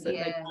people, is that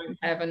they don't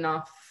have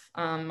enough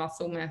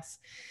muscle mass.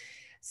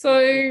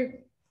 So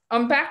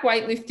I'm back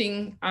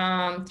weightlifting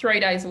 3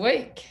 days a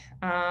week.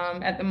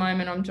 At the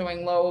moment, I'm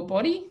doing lower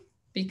body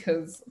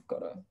because I've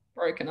got a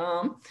broken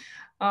arm.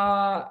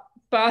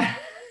 But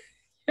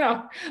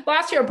yeah,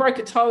 last year I broke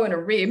a toe and a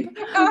rib.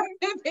 I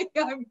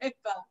remember.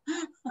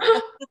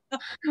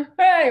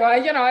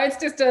 Anyway, you know, it's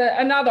just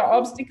another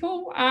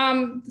obstacle.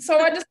 So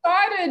I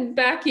decided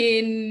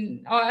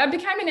I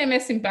became an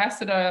MS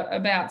ambassador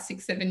about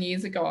 6-7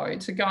 years ago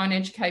to go and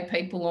educate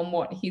people on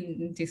what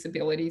hidden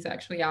disabilities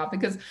actually are,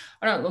 because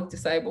I don't look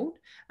disabled,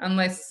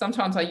 unless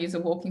sometimes I use a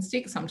walking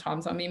stick,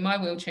 sometimes I'm in my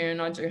wheelchair,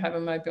 and I do have a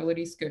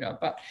mobility scooter.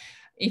 But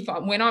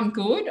when I'm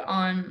good,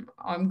 I'm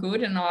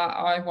good, and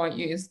I won't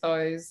use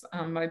those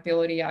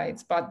mobility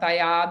aids, but they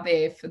are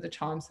there for the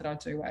times that I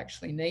do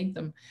actually need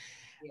them.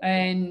 Yeah.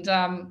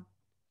 And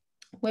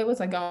where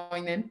was I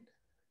going then?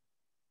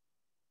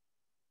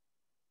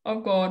 Oh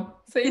God,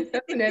 see,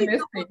 that's an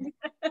MS thing.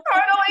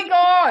 Totally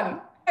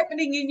gone.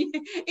 Happening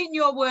in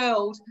your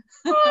world.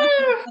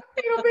 Oh,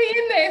 it'll be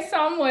in there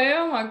somewhere.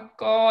 Oh my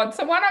God.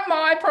 So one of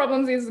my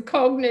problems is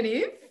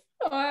cognitive.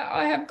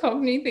 I have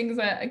cognitive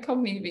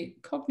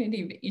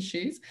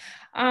issues.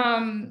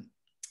 So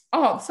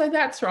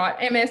that's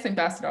right, MS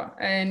ambassador,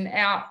 and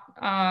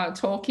out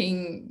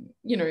talking,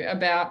 you know,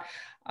 about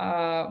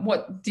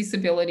what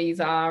disabilities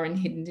are and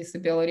hidden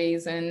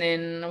disabilities. And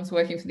then I was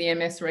working for the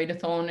MS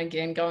readathon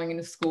again, going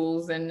into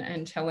schools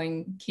and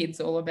telling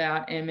kids all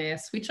about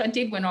MS, which I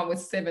did when I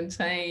was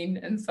 17,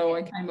 and so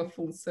I came a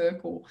full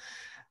circle.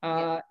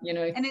 You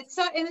know, and it's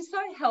so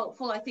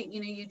helpful. I think,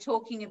 you know, you're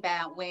talking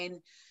about when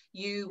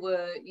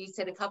you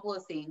said a couple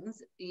of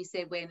things. You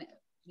said when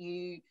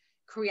you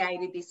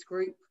created this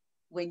group,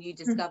 when you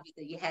discovered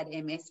that you had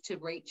MS, to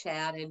reach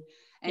out and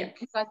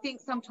because I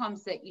think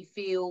sometimes that you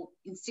feel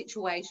in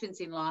situations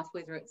in life,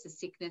 whether it's a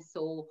sickness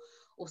or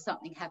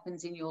something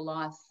happens in your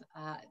life,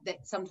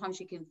 that sometimes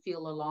you can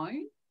feel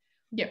alone.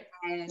 Yeah.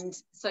 And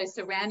so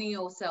surrounding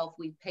yourself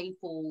with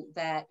people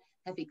that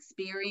have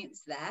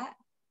experienced that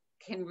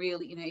can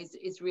really, you know,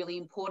 is really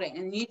important.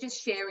 And you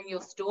just sharing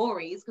your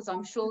stories, because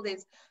I'm sure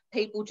there's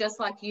people just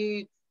like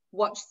you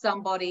watch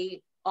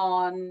somebody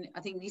on,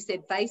 I think you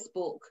said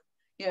Facebook,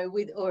 you know,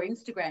 or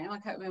Instagram, I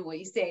can't remember what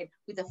you said,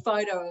 with a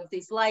photo of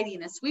this lady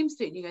in a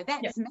swimsuit, and you go,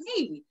 that's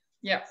me.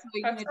 Yeah. So,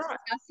 you know,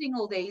 discussing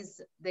all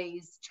these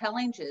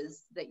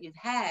challenges that you've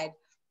had,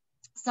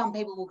 some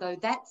people will go,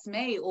 that's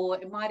me. Or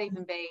it might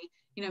even be,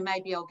 you know,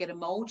 maybe I'll get a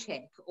mole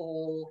check,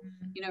 or,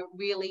 you know,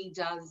 really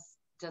does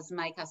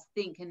make us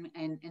think, and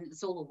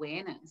it's all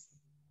awareness.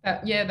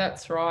 Yeah,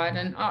 that's right.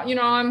 And, you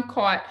know, I'm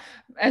quite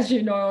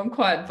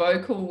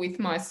vocal with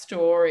my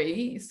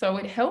story, so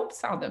it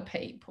helps other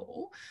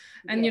people.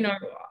 And, you know,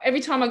 every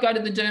time I go to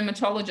the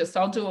dermatologist,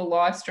 I'll do a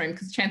live stream,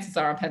 because chances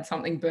are I've had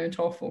something burnt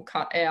off or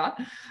cut out.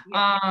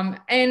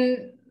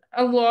 And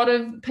a lot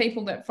of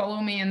people that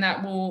follow me and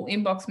that will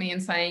inbox me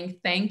and saying,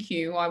 thank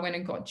you, I went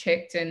and got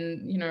checked,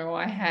 and, you know,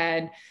 I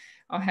had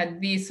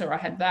this or I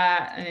had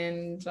that.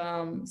 And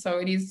so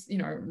it is, you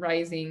know,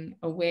 raising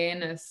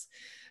awareness.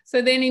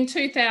 So then in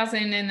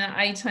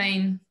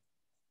 2018,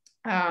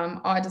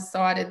 I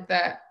decided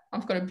that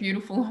I've got a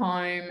beautiful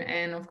home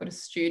and I've got a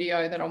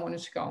studio that I wanted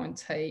to go and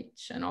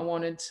teach, and I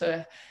wanted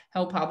to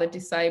help other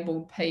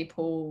disabled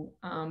people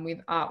with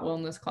art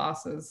wellness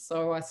classes.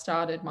 So I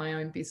started my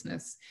own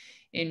business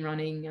in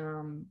running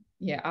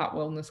art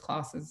wellness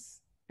classes,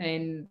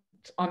 and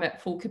I'm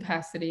at full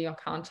capacity. I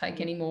can't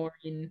take any more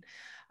in,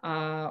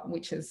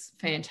 which is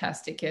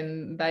fantastic.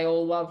 And they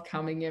all love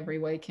coming every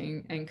week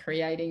and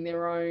creating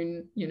their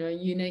own, you know,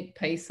 unique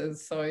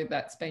pieces. So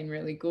that's been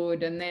really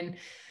good. And then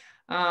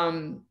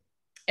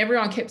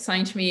everyone kept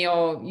saying to me,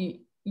 oh,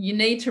 you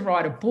need to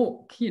write a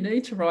book. You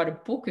need to write a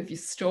book of your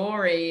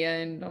story.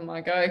 And I'm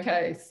like,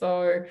 okay.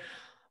 So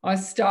I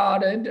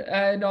started,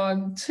 and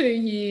I'm 2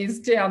 years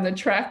down the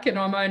track, and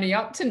I'm only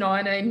up to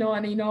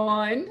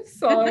 1999.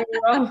 So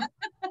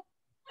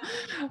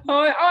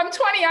I'm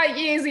 28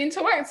 years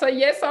into it. So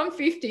yes, I'm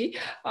 50.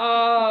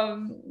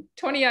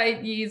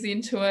 28 years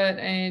into it,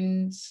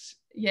 and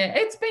yeah,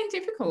 it's been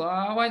difficult.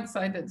 I won't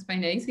say that it's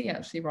been easy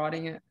actually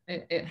writing it.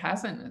 It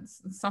hasn't.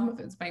 Some of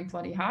it's been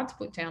bloody hard to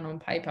put down on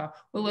paper.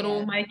 Will it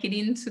all make it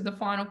into the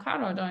final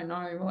cut? I don't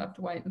know. We'll have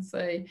to wait and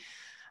see.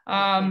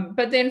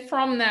 But then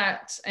from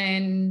that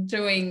and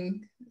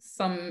doing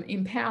some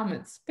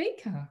empowerment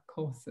speaker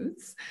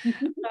courses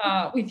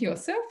with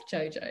yourself,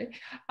 Jojo,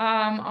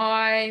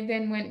 I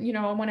then went, you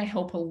know, I want to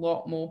help a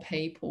lot more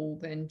people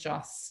than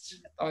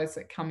just those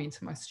that come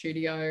into my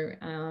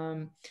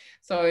studio.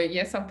 So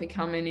yes, I've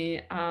become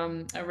a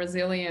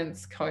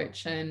resilience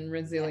coach and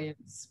resilience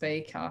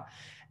speaker,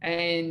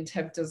 and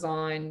have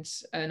designed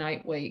an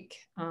 8-week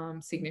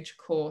signature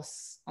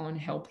course on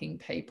helping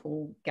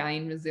people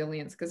gain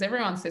resilience. Because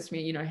everyone says to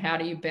me, you know, how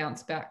do you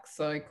bounce back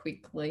so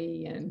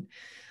quickly? And,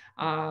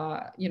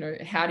 you know,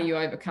 how do you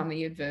overcome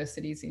the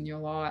adversities in your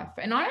life?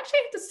 And I actually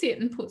had to sit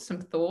and put some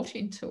thought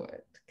into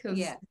it, because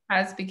it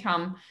has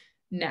become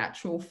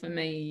natural for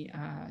me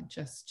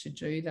just to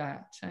do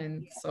that.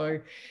 And so,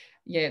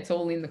 yeah, it's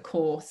all in the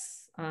course.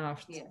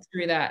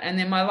 Through that. And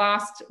then my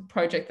last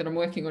project that I'm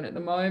working on at the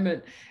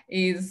moment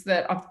is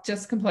that I've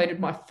just completed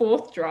my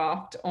 4th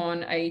draft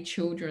on a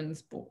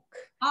children's book.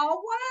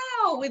 Oh,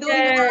 wow. With all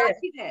your art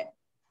in it.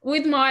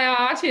 With my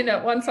art in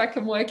it, once I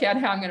can work out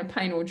how I'm going to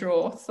paint or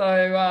draw.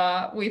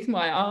 So with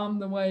my arm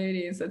the way it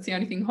is, that's the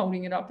only thing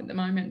holding it up at the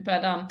moment.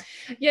 But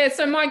yeah,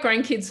 so my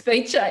grandkids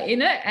feature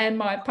in it, and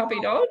my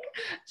puppy dog,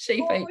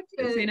 she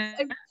features in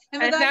it.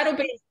 And that'll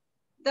be...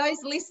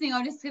 Those listening,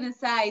 I'm just going to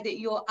say that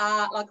your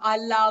art, like I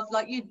love,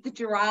 like the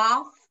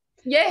giraffe.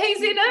 Yeah, he's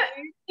in it.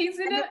 He's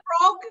in it. The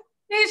frog.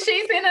 Yeah,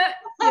 she's in it.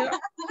 Yeah.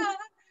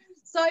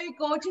 So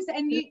gorgeous.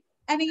 And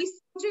are you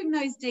still doing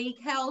those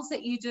decals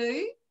that you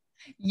do?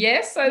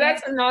 Yes, so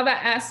that's another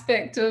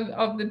aspect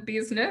of the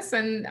business,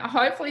 and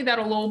hopefully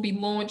that'll all be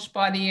launched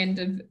by the end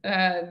of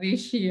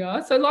this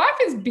year. So life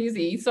is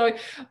busy. So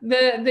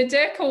the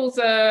decals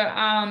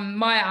are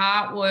my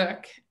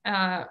artwork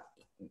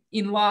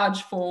in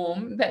large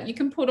form that you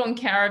can put on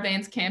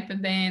caravans, camper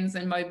vans,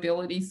 and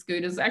mobility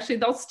scooters. Actually,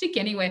 they'll stick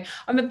anywhere.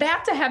 I'm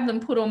about to have them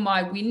put on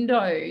my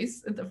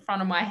windows at the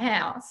front of my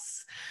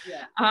house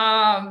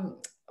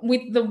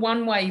with the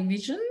one-way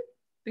vision,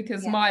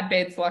 because my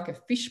bed's like a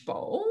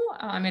fishbowl.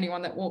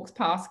 Anyone that walks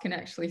past can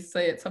actually see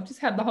it. So I've just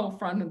had the whole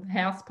front of the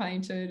house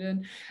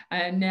painted,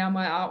 and now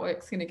my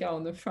artwork's going to go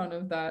on the front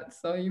of that.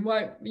 So you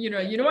won't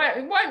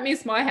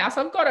miss my house.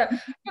 I've got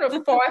a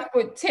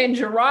 5'10"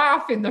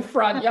 giraffe in the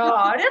front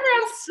yard.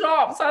 Everyone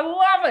stops. I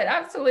love it.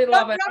 Absolutely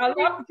love it. I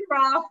love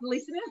giraffe,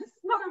 listeners. It's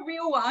not a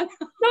real one.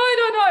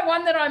 No.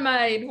 One that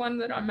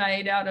I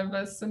made out of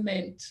a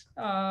cement,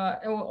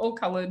 all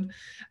coloured.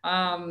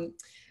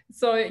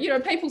 So, you know,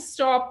 people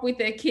stop with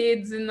their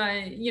kids and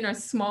they, you know,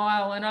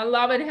 smile. And I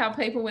love it how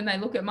people, when they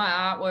look at my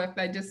artwork,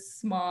 they just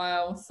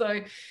smile. So,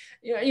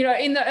 you know,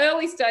 in the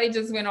early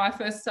stages when I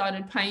first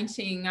started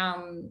painting,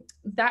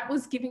 that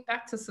was giving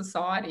back to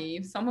society.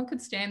 If someone could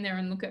stand there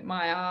and look at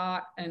my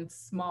art and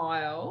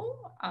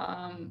smile,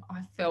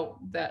 I felt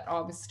that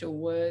I was still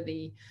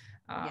worthy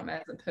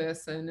as a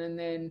person. And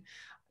then,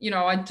 you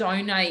know, I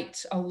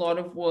donate a lot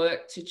of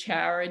work to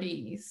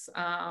charities,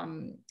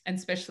 and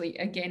especially,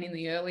 again, in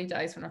the early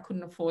days when I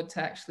couldn't afford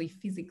to actually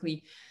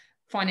physically,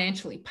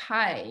 financially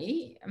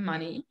pay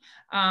money,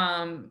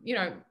 you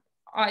know,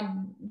 I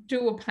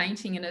do a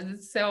painting and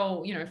it'd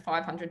sell, you know,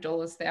 $500,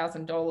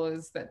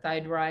 $1,000 that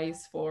they'd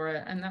raise for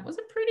it. And that was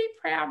a pretty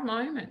proud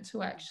moment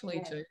to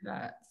actually do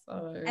that.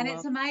 So, and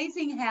it's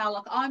amazing how,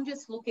 like, I'm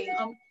just looking,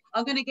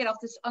 I'm going to get off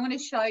this, I'm going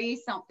to show you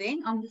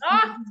something. I'm just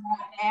looking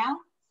right now.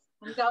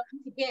 I'm going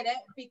to get it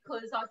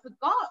because I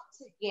forgot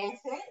to get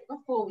it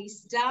before we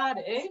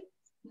started.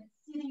 It's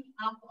sitting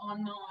up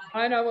on my...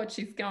 I know what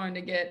she's going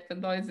to get. For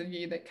those of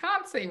you that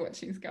can't see what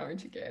she's going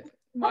to get, it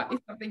might be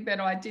something that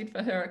I did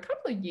for her a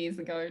couple of years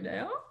ago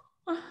now.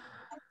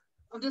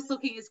 I'm just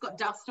looking, it's got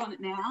dust on it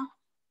now.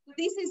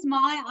 This is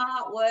my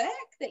artwork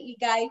that you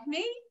gave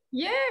me.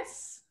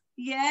 Yes.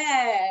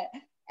 Yeah.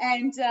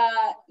 And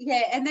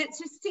and that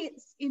just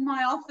sits in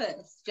my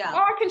office. Oh,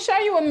 I can show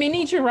you a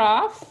mini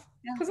giraffe.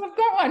 Because I've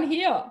got one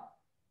here.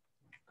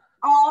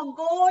 Oh,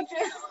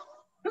 gorgeous.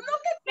 Look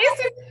at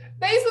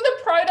these are the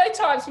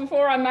prototypes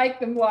before I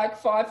make them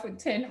like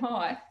 5'10"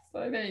 high.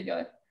 So there you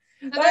go.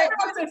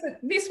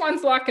 This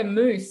one's like a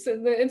moose.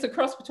 It's a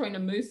cross between a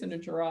moose and a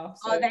giraffe.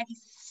 So that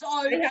is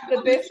so cute. They have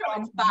the best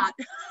one.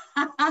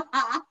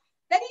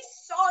 That is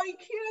so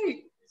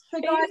cute. So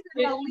guys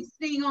that are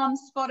listening on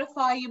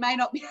Spotify, you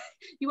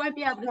won't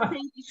be able to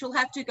see. You'll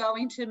have to go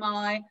into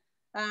my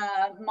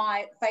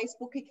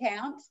Facebook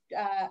account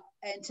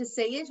and to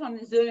see it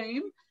on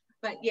Zoom.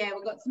 But yeah,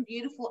 we've got some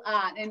beautiful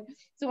art. And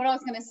so what I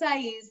was going to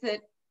say is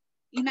that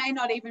you may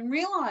not even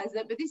realize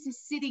it, but this is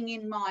sitting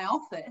in my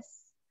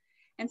office.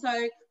 And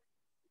so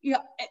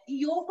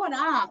you've got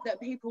art that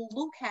people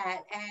look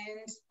at,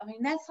 and I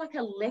mean, that's like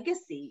a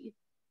legacy.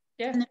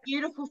 Yeah. And the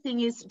beautiful thing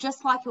is,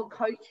 just like your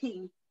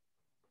coaching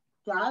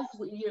does,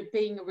 you're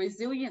being a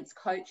resilience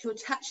coach, you're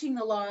touching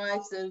the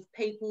lives of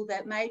people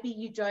that maybe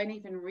you don't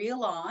even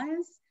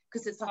realize,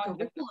 because it's like a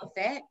ripple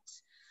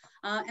effect.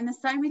 And the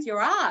same with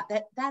your art,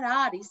 that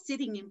art is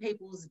sitting in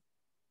people's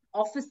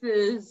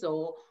offices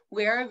or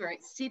wherever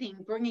it's sitting,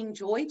 bringing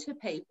joy to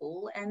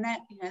people, and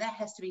that, you know, that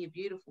has to be a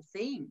beautiful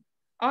thing.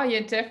 Oh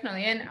yeah,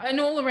 definitely. And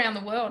all around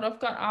the world. I've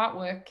got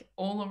artwork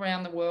all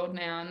around the world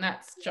now, and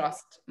that's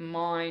just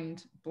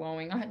mind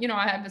blowing.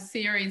 I have a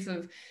series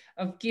of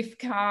gift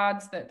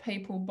cards that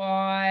people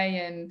buy,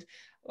 and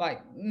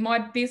like my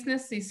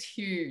business is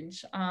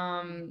huge.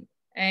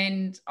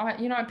 And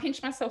I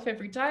pinch myself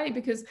every day,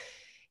 because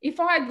if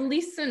I'd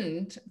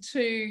listened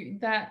to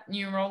that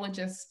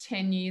neurologist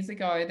 10 years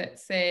ago that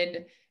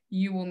said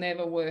you will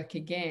never work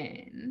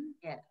again,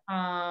 Yeah.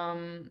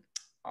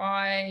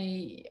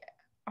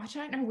 I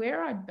don't know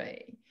where I'd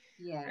be.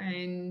 Yeah.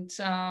 And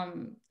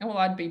well,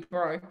 I'd be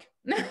broke.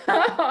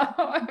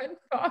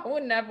 I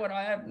wouldn't have what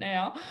I have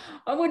now.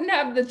 I wouldn't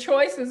have the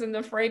choices and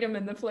the freedom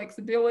and the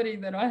flexibility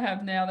that I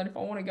have now, that if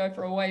I want to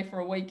go away for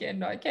a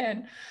weekend, I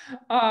can,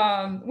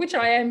 which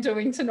I am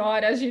doing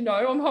tonight. As you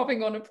know, I'm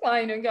hopping on a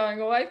plane and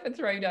going away for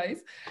 3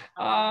 days.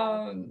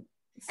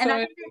 And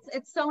I think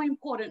it's so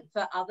important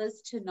for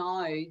others to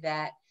know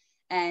that,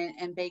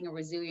 and being a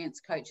resilience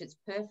coach, it's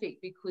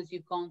perfect because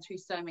you've gone through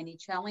so many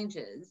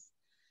challenges.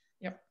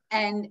 Yep.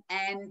 And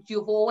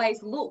you've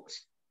always looked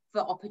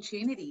for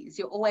opportunities.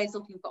 You're always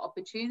looking for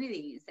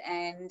opportunities,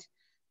 and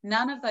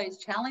none of those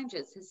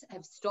challenges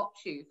have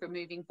stopped you from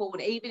moving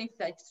forward, even if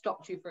they've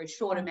stopped you for a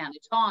short amount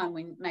of time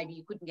when maybe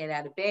you couldn't get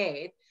out of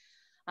bed,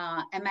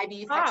 and maybe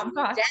you've had to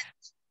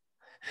adapt.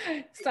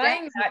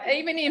 Saying that,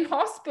 even in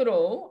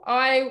hospital,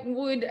 I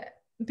would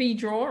be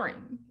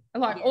drawing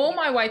all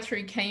my way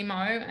through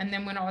chemo. And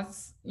then when I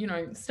was,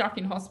 stuck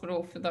in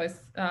hospital for those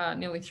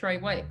nearly 3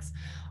 weeks,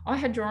 I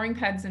had drawing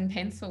pads and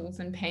pencils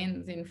and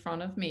pens in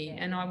front of me,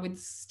 and I would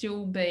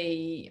still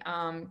be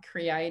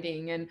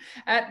creating. And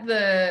at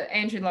the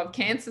Andrew Love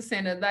Cancer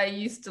Centre, they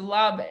used to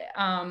love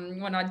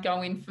when I'd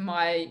go in for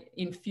my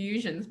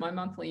infusions, my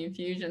monthly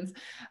infusions,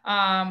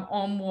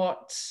 on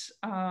what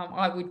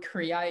I would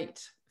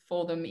create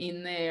for them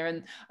in there.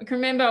 And I can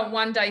remember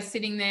one day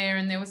sitting there,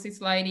 and there was this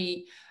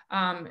lady,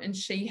 and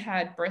she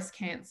had breast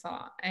cancer,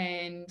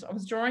 and I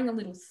was drawing a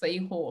little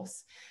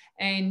seahorse,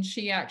 and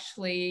she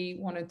actually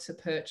wanted to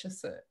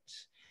purchase it.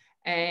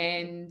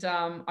 And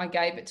I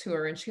gave it to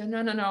her, and she goes, no,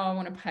 I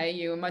want to pay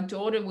you. And my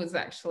daughter was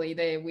actually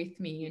there with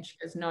me, and she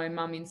goes, no,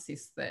 Mum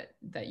insists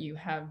that you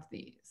have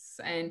this.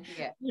 And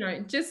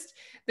just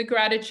the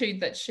gratitude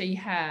that she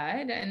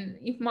had. And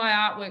if my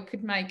artwork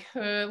could make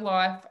her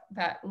life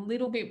that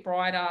little bit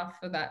brighter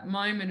for that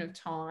moment of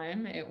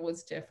time, it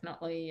was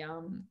definitely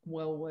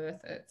well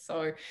worth it.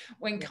 So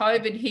when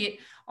COVID hit,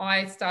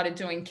 I started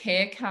doing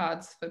care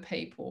cards for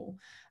people.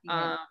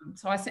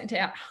 So I sent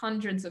out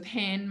hundreds of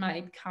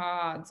handmade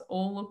cards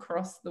all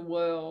across the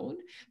world.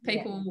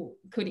 People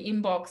could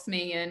inbox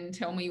me and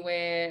tell me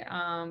where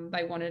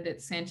they wanted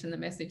it sent and the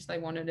message they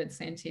wanted it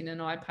sent in,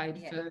 and I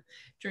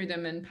drew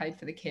them and paid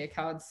for the care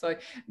cards. So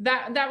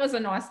that was a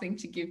nice thing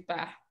to give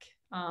back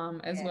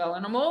as well.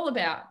 And I'm all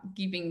about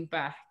giving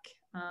back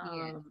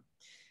to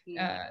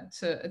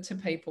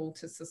people,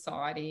 to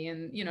society.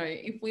 And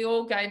if we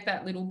all gave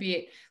that little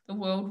bit, the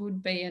world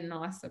would be a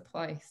nicer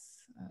place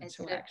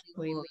to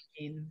actually live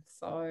in.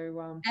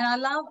 So and I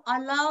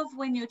love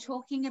when you're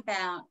talking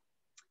about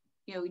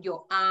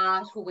your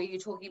art, or where you're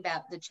talking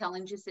about the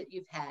challenges that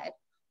you've had.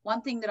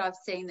 One thing that I've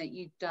seen that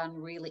you've done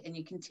really, and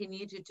you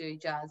continue to do,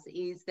 Juz,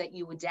 is that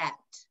you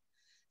adapt.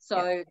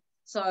 So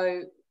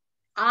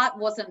art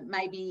wasn't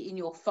maybe in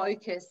your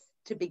focus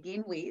to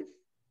begin with.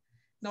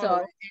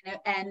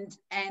 And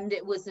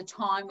it was a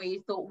time where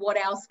you thought, what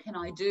else can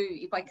I do?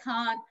 If I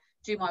can't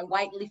do my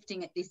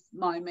weightlifting at this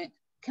moment,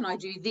 can I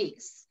do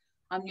this?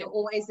 You're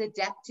always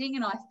adapting,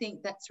 and I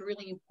think that's a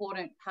really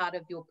important part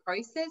of your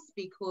process,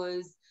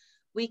 because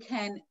we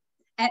can,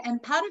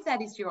 and part of that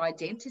is your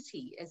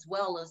identity as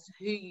well as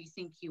who you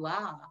think you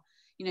are.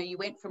 You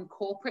went from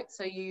corporate,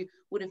 so you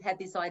would have had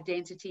this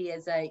identity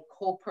as a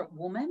corporate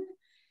woman,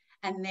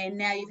 and then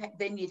now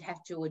you'd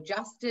have to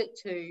adjust it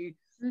to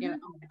an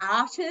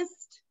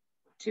artist,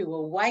 to a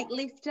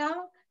weightlifter,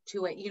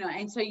 to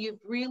and so you've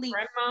really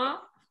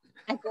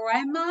a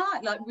grandma,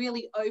 like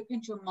really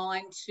opened your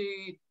mind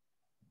to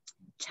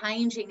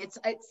changing.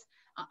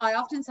 I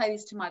often say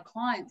this to my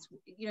clients,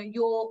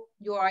 your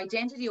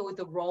identity or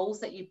the roles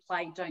that you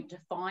play don't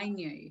define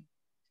you,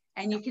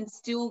 and you can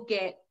still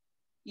get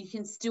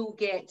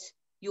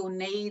your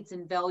needs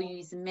and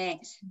values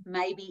met,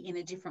 maybe in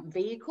a different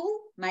vehicle.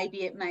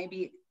 Maybe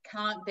it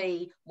can't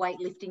be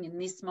weightlifting in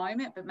this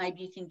moment, but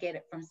maybe you can get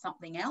it from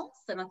something else.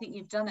 And I think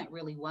you've done that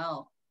really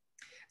well.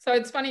 So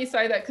it's funny you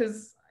say that,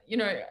 because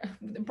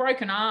the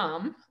broken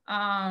arm,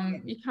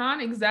 you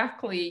can't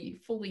exactly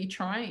fully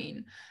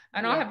train.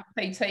 And I have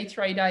a PT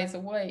 3 days a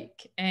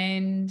week.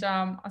 And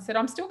I said,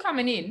 I'm still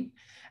coming in.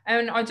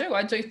 And I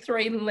do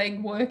 3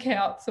 leg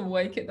workouts a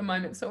week at the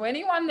moment. So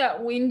anyone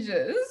that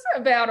whinges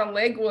about a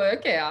leg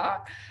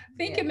workout,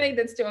 think of me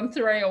that's doing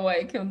 3 a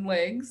week on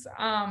legs,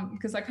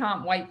 because I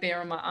can't weight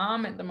bear on my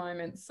arm at the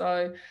moment.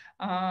 So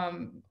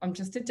I'm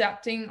just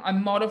adapting. I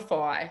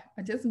modify.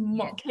 I just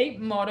keep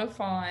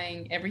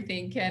modifying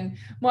everything. And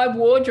my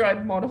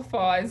wardrobe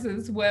modifies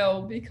as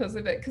well because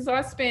of it. Because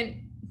I spent,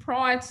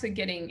 prior to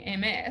getting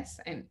MS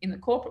and in the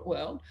corporate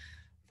world,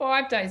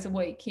 5 days a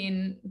week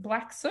in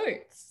black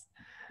suits.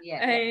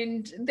 Yeah.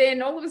 And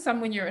then all of a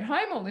sudden, when you're at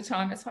home all the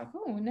time, it's like,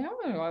 oh, now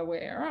what do I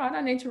wear? All right, I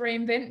need to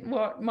reinvent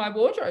what my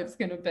wardrobe's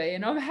going to be.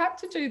 And I've had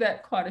to do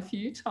that quite a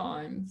few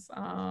times.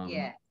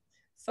 Yeah.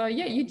 So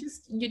yeah, you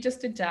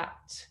just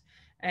adapt.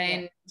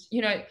 And, Yeah.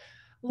 you know,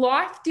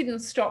 life didn't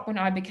stop when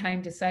I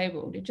became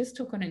disabled. It just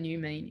took on a new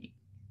meaning,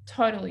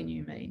 totally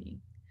new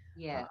meaning.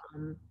 Yeah.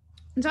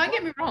 Don't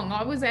get me wrong,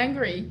 I was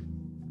angry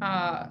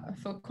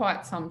for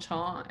quite some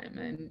time.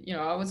 And, you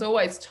know, I was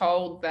always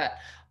told that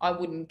I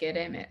wouldn't get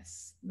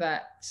MS,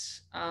 that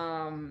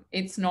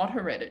it's not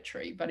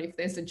hereditary, but if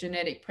there's a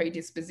genetic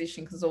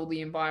predisposition because all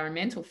the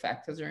environmental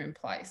factors are in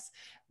place,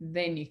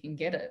 then you can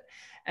get it.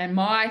 And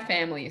my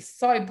family is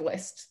so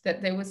blessed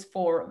that there was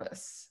 4 of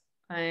us.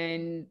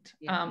 And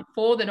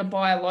 4 that are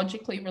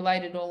biologically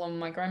related, all on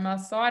my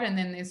grandma's side, and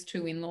then there's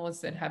 2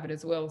 in-laws that have it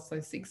as well,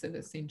 so 6 of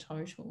us in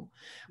total,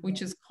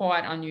 which is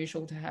quite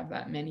unusual to have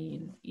that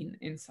many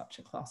in such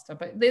a cluster.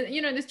 But there,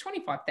 you know, there's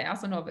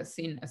 25,000 of us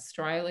in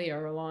Australia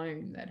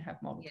alone that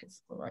have multiple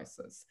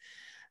sclerosis.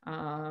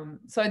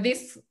 So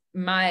this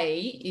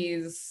May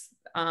is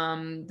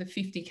the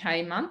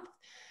 50K month.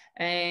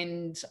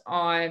 And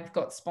I've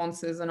got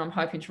sponsors, and I'm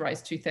hoping to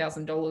raise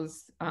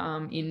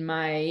 $2,000 in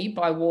May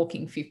by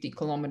walking 50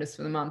 kilometres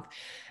for the month.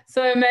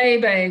 So me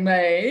being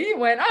me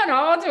went, oh no,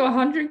 I'll do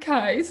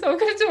 100K. So I'm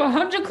going to do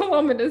 100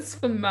 kilometres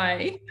for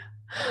May.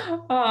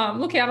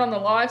 Look out on the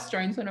live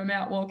streams when I'm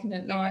out walking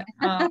at night,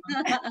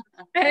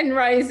 and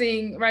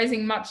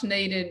raising much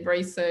needed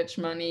research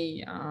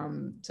money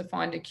to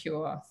find a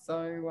cure.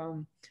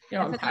 So you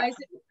know,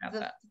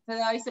 for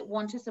those that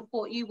want to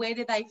support you, where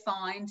do they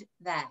find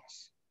that?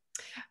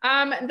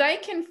 They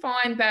can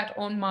find that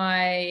on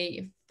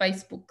my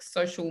Facebook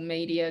social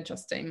media,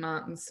 Justine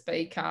Martin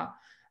Speaker.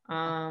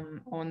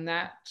 On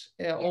that,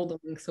 all the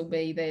links will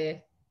be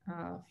there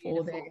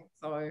for there.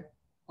 So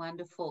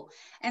wonderful.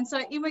 And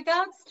so, in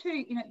regards to,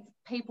 you know,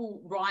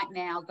 people right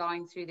now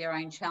going through their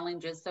own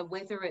challenges, so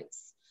whether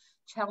it's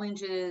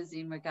challenges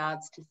in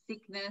regards to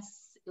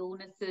sickness,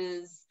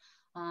 illnesses,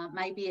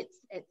 maybe it's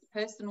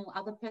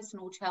other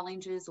personal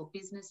challenges or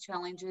business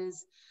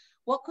challenges.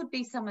 What could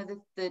be some of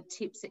the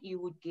tips that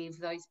you would give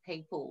those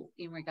people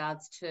in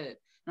regards to, and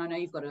I know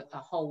you've got a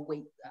whole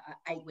week,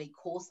 8-week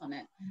course on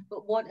it,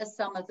 but what are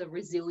some of the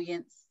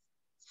resilience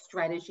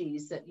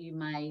strategies that you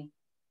may,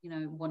 you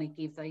know, want to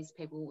give these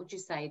people? What would you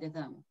say to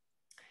them?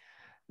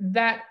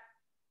 That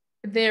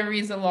there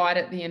is a light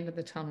at the end of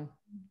the tunnel.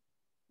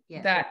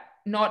 Yeah. That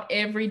not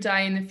every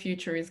day in the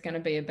future is going to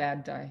be a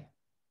bad day.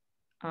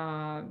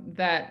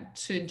 That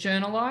to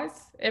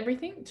journalize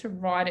everything, to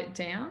write it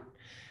down.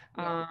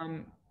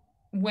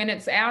 When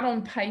it's out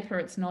on paper,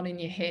 it's not in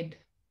your head.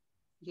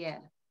 Yeah.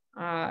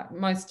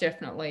 Most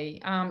definitely.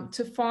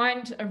 To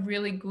find a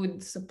really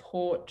good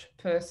support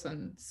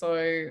person.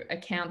 So a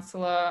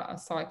counsellor, a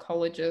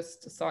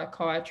psychologist, a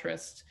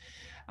psychiatrist.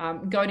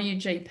 Go to your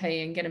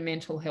GP and get a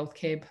mental health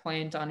care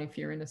plan done if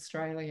you're in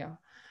Australia.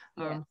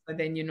 So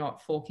then you're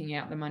not forking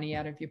out the money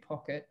out of your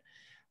pocket.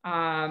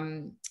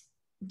 To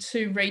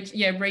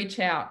reach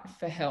out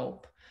for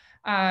help.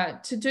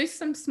 To do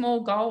some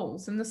small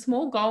goals. And the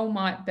small goal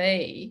might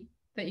be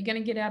that you're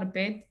going to get out of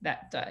bed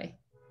that day.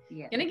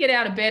 Yeah. You're going to get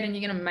out of bed and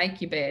you're going to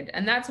make your bed.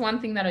 And that's one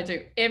thing that I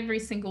do every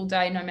single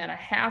day, no matter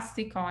how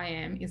sick I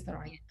am, is that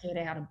I get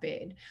out of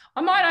bed.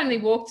 I might only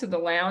walk to the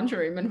lounge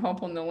room and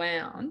hop on the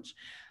lounge,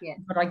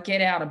 but I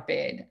get out of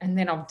bed and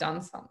then I've done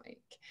something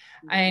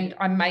and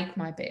I make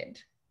my bed.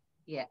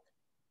 Yeah.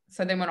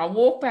 So then when I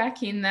walk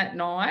back in that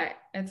night,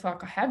 it's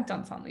like I have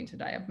done something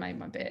today. I've made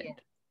my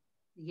bed.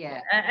 Yeah.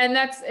 And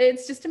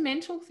it's just a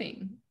mental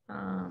thing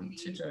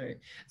to do.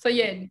 So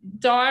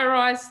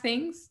diarize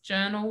things,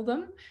 journal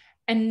them,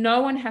 and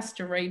no one has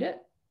to read it.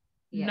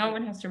 No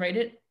one has to read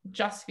it,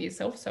 just for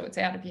yourself. So it's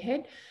out of your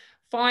head.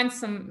 Find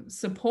some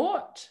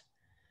support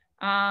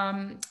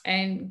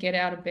and get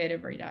out of bed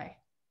every day.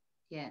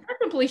 Yeah.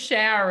 Probably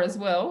shower as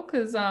well,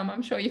 because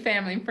I'm sure your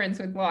family and friends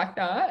would like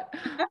that.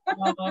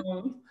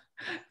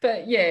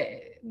 But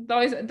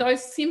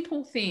those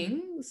simple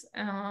things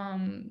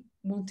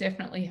will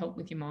definitely help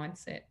with your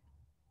mindset.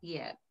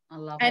 Yeah, I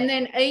love it. And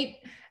then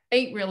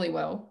eat really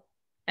well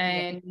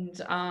and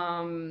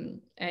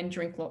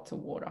drink lots of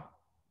water.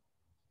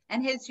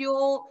 And has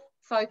your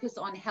focus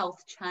on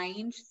health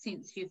changed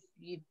since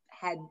you've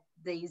had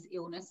these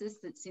illnesses,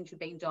 since you've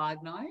been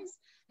diagnosed?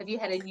 Have you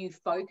had a new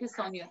focus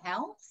on your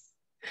health?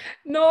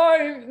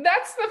 No,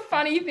 that's the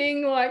funny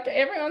thing. Like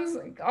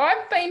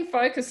I've been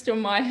focused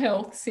on my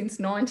health since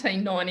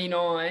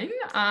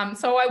 1999.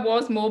 So I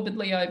was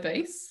morbidly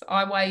obese.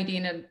 I weighed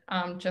in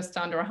at just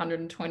under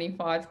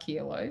 125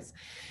 kilos.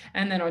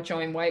 And then I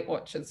joined Weight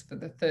Watchers for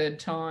the 3rd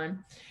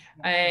time.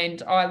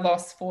 and I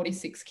lost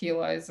 46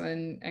 kilos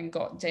and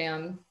got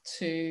down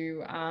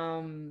to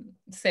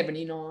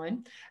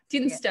 79.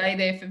 Didn't stay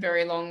there for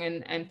very long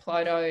and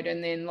plateaued,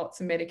 and then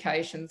lots of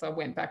medications. I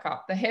went back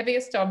up. The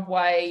heaviest I've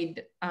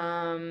weighed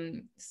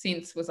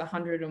since was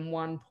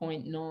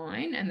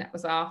 101.9, and that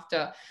was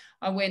after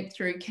I went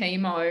through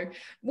chemo.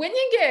 When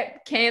you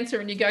get cancer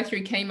and you go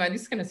through chemo,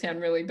 this is going to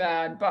sound really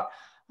bad, but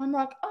I'm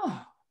like,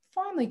 oh,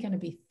 finally going to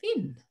be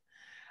thin.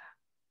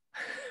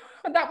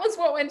 That was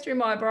what went through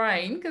my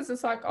brain, because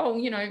it's like, oh,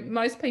 you know,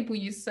 most people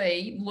you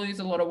see lose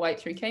a lot of weight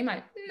through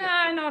chemo.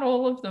 No, not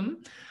all of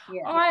them.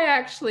 I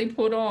actually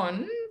put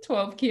on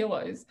 12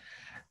 kilos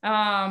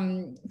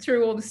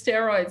through all the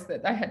steroids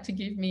that they had to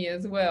give me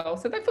as well.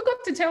 So they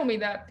forgot to tell me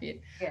that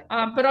bit.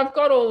 But I've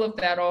got all of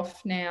that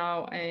off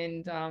now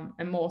and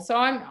more. So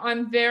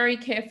I'm very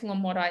careful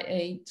on what I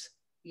eat.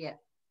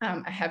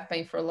 I have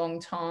been for a long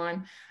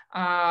time.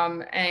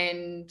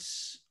 And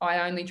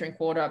I only drink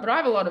water, but I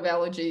have a lot of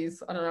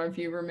allergies. I don't know if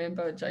you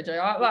remember, JJ.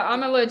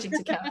 I'm allergic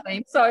to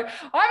caffeine. So I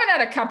haven't had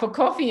a cup of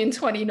coffee in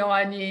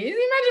 29 years.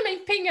 Imagine me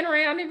pinging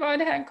around if I'd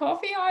had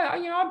coffee.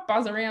 I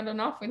buzz around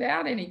enough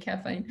without any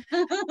caffeine.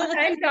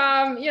 And,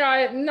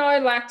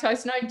 no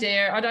lactose, no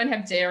dairy. I don't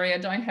have dairy. I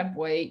don't have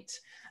wheat.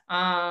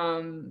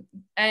 And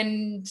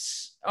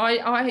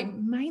I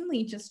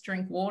mainly just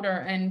drink water,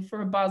 and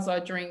for a buzz I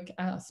drink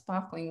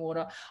sparkling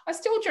water. I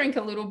still drink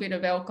a little bit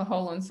of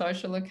alcohol on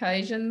social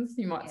occasions.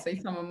 You might see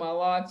some of my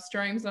live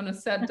streams on a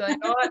Saturday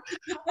night.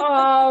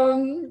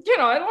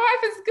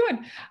 Life is good.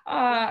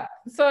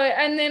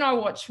 And then I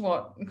watch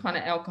what kind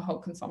of alcohol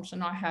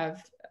consumption I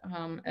have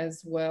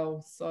as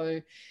well. So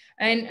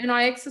and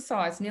I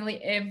exercise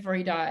nearly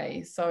every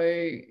day. So,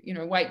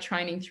 weight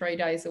training 3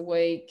 days a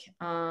week,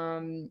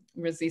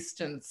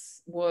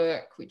 resistance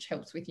work, which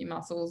helps with your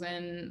muscles,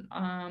 and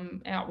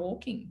out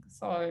walking.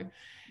 So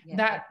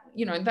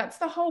that's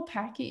the whole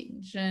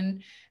package.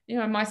 And,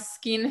 my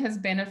skin has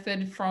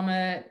benefited from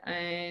it.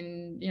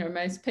 And,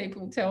 most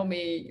people tell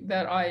me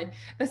that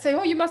they say,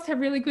 oh, you must have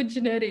really good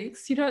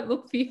genetics. You don't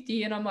look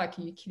 50. And I'm like,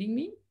 are you kidding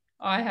me?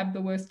 I have the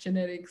worst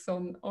genetics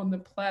on the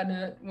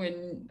planet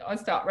when I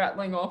start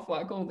rattling off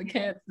like all the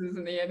cancers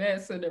and the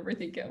MS and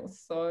everything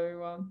else.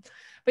 So,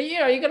 but you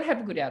got to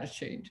have a good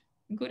attitude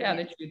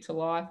to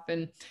life.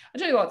 And I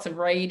do lots of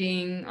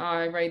reading.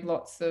 I read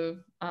lots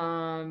of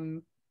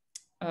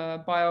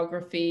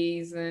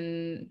biographies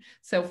and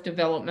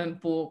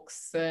self-development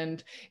books. And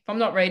if I'm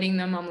not reading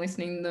them, I'm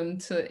listening them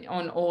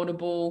on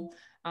Audible,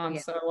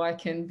 so I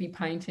can be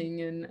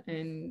painting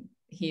and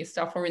hear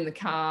stuff, or in the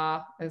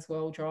car as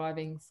well,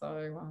 driving.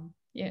 So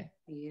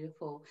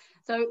beautiful.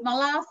 So my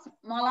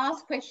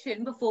last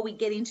question before we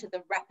get into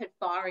the rapid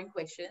firing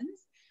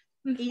questions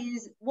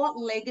is, what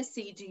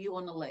legacy do you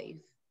want to leave?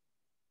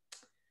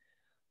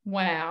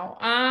 Wow.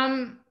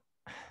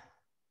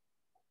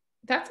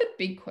 That's a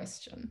big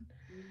question.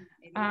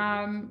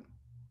 I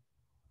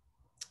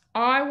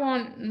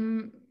want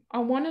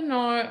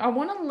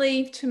to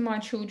leave to my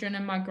children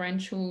and my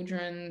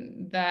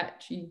grandchildren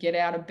that you get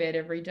out of bed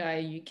every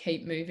day, you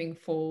keep moving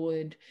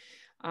forward,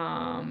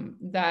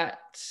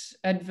 that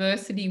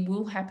adversity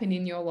will happen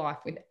in your life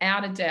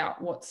without a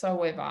doubt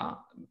whatsoever.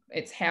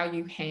 It's how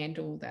you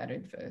handle that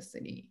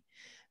adversity,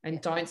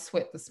 and don't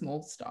sweat the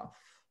small stuff.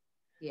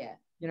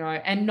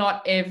 And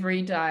not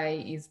every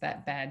day is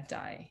that bad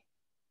day.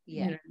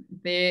 The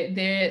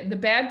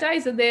bad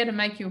days are there to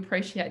make you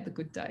appreciate the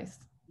good days.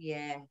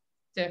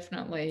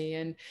 Definitely.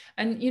 And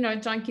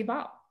don't give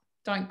up,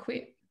 don't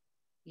quit.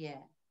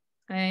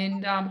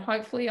 And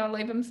hopefully I'll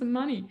leave them some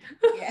money.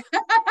 I'm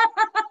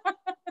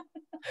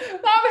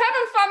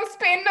having fun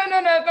spending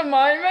it at the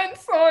moment,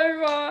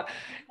 so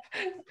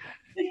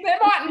there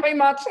mightn't be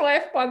much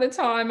left by the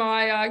time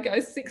I go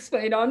 6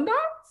 feet under.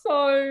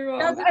 So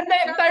and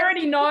they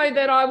already know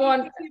that I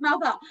want.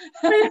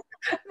 They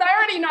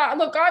already know.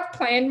 Look, I've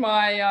planned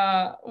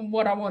my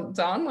what I want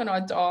done when I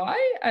die,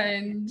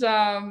 and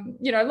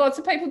lots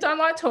of people don't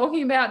like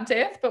talking about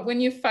death, but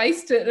when you've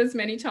faced it as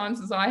many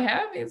times as I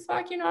have, it's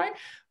like,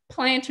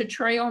 plant a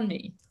tree on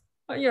me.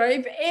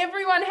 If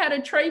everyone had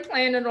a tree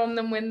planted on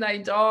them when they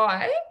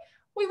die,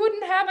 we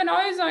wouldn't have an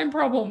ozone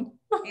problem.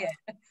 And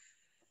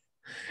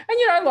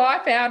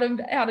life out of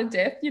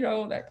death,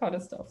 all that kind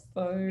of stuff.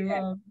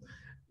 So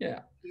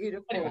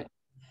beautiful. Anyway.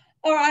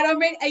 All right, I'm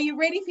ready. Are you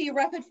ready for your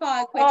rapid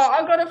fire question? Oh,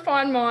 I've got to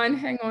find mine.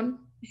 Hang on.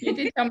 You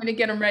did tell me to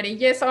get them ready.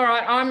 Yes, all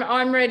right.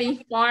 I'm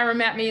ready. Fire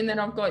them at me, and then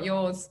I've got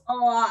yours.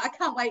 Oh, I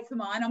can't wait for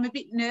mine. I'm a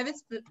bit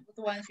nervous for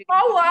the ones you.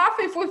 I'll laugh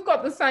if we've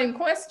got the same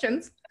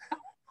questions.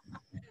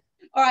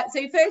 All right. So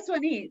your first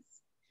one is,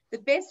 the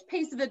best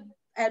piece of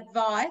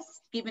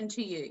advice given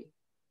to you.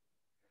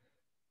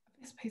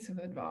 Best piece of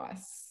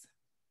advice.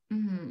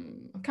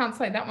 I can't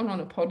say that one on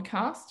a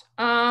podcast.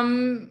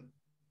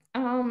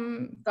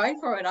 Go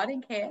for it. I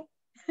didn't care.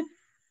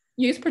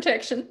 Use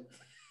protection.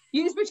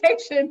 Use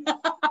protection. and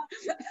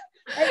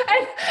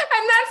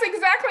that's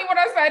exactly what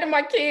I say to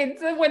my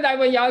kids when they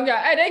were younger,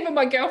 and even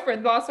my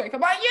girlfriend last week. I'm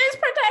like, use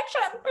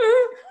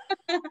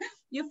protection.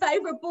 Your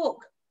favourite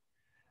book?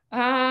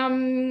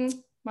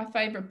 My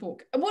favourite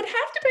book. It would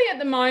have to be at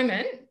the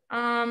moment,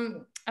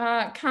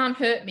 Can't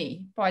Hurt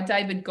Me by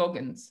David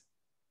Goggins.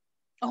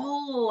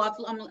 Oh,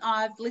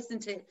 I've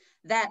listened to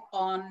that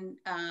on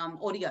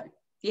audio.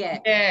 Yeah.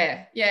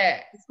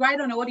 Yeah. It's great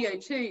on audio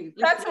too.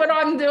 That's what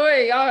I'm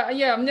doing.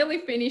 I'm nearly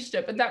finished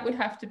it, but that would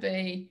have to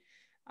be,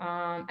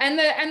 and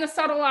the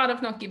subtle art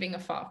of not giving a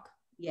fuck.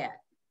 Yeah,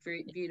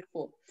 very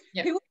beautiful.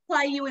 Yep. Who would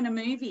play you in a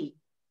movie?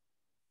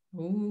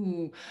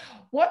 Ooh,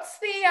 what's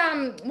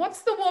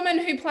the woman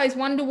who plays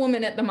Wonder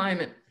Woman at the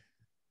moment?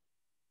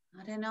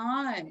 I don't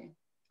know.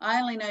 I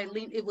only know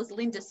it was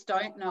Linda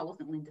Stone. No, it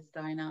wasn't Linda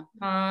Stoner.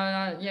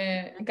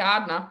 Yeah,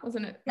 Gardner,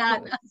 wasn't it?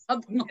 Gardner,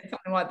 something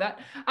like that.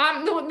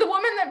 The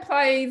woman that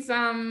plays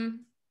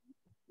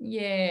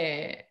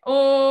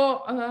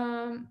or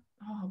oh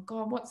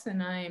God, what's her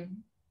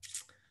name?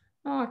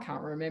 Oh, I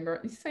can't remember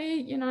it. You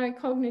see,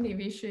 cognitive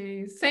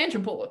issues. Sandra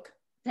Bullock.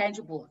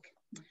 Sandra Bullock.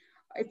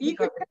 If you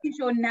could change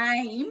your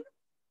name,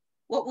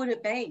 what would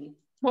it be?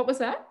 What was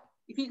that?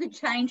 If you could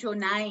change your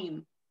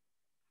name,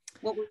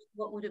 what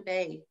would it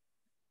be?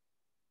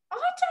 I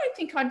don't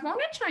think I'd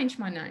want to change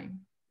my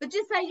name. But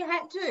just say you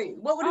had to.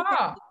 What would it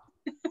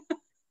be?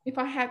 If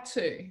I had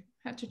to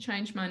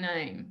change my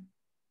name.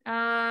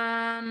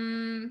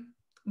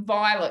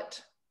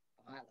 Violet.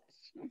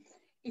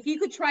 If you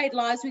could trade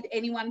lives with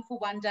anyone for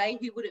one day,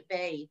 who would it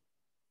be?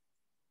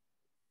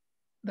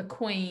 The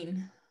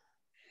Queen.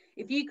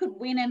 If you could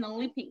win an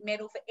Olympic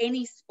medal for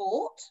any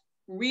sport,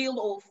 real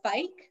or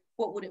fake,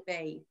 what would it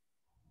be?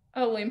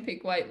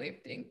 Olympic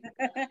weightlifting.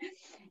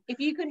 If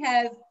you could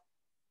have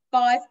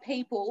 5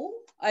 people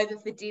over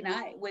for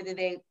dinner, whether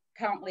they're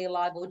currently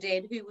alive or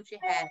dead, who would you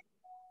have?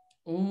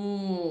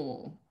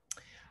 Ooh,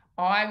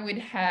 I would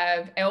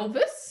have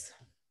Elvis.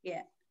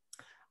 Yeah.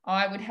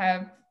 I would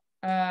have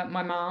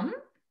my mum.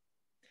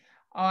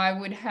 I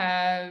would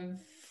have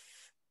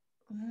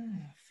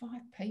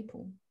 5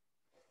 people.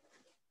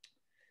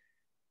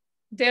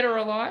 Dead or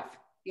alive?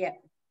 Yeah.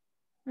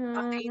 Who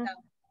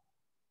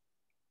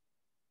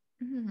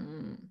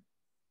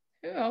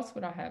else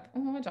would I have?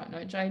 Oh, I don't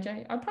know,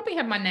 JJ. I'd probably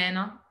have my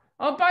nana.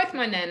 Oh, both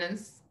my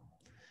nanas.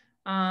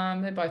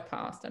 They're both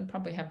passed. I'd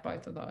probably have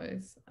both of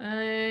those.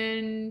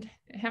 And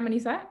how many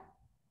is that?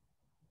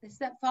 Is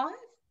that 5?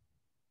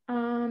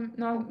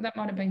 No, that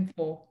might have been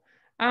 4.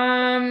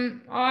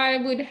 I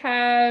would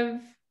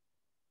have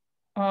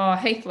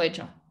Heath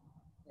Ledger.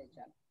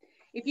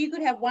 If you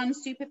could have one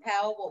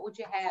superpower, what would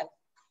you have?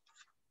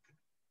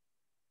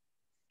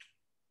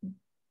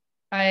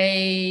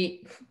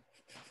 A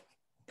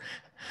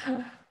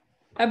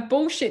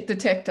bullshit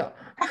detector.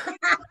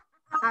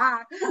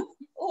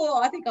 Oh,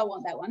 I think I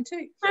want that one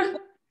too.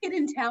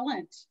 Hidden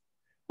talent.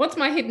 What's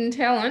my hidden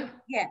talent?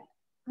 Yeah.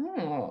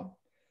 Oh,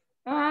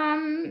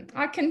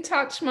 I can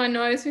touch my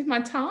nose with my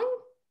tongue.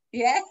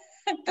 Yeah.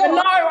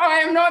 No,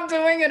 I am not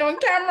doing it on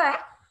camera.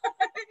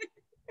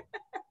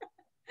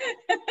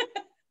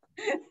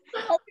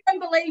 I don't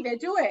believe it.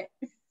 Do it.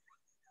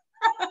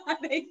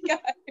 There you go.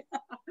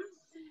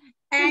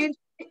 And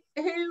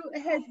who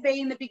has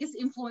been the biggest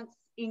influence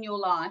in your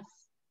life?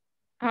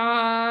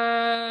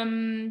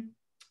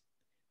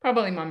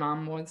 Probably my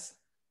mum was.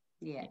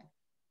 Yeah.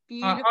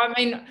 I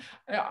mean,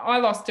 I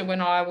lost her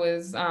when I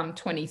was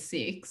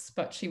 26,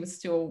 but she was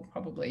still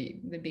probably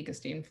the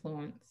biggest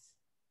influence.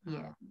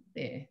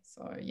 There.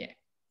 So yeah.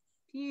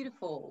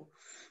 Beautiful.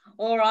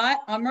 All right,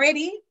 I'm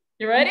ready.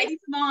 You ready? I'm ready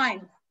for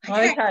mine.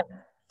 Okay.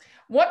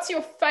 What's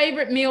your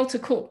favourite meal to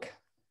cook?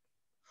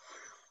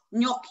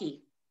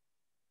 Gnocchi.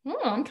 Oh,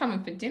 I'm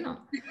coming for dinner.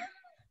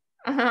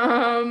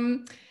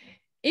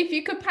 If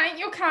you could paint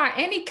your car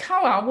any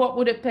colour, what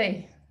would it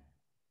be?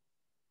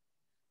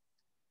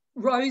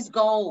 Rose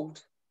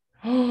gold.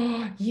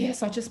 Oh,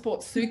 yes, I just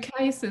bought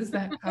suitcases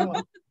that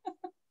colour.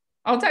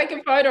 I'll take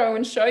a photo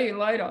and show you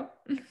later.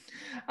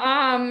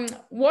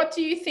 What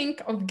do you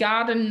think of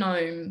garden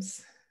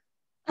gnomes?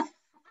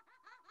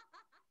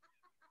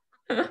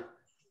 I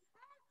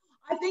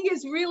think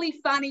it's really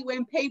funny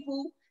when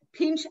people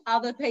pinch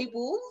other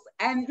people's,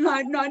 and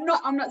I'm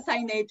not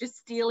saying they're just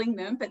stealing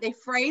them, but they're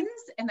friends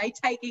and they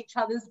take each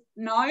other's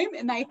gnome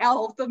and they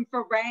hold them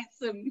for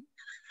ransom.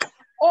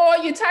 Or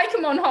you take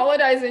them on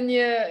holidays and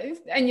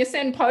you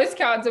send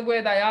postcards of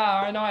where they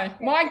are. I know.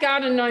 My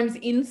garden gnome's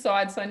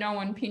inside, so no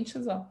one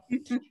pinches her.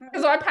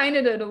 Because I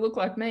painted her to look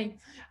like me.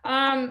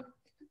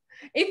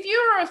 If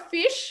you were a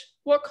fish,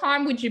 what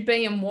kind would you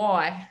be and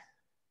why?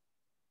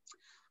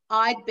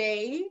 I'd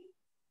be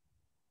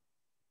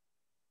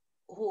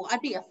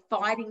a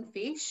fighting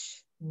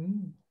fish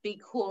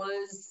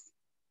because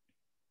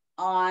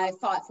I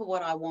fight for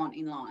what I want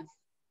in life.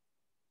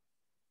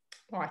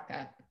 Like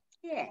that.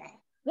 Yeah.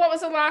 What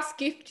was the last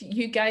gift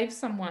you gave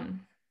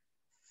someone?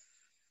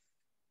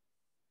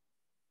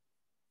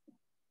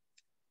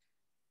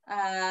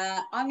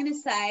 I'm going to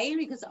say,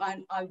 because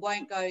I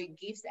won't go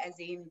gifts as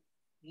in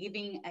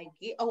giving a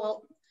gift.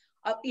 Oh,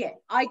 well,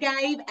 I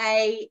gave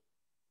a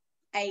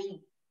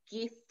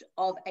gift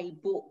of a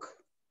book,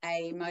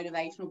 a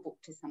motivational book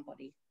to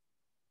somebody.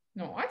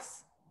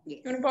 Nice.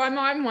 Yes. You want to buy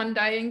mine one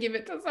day and give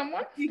it to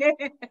someone? Yeah.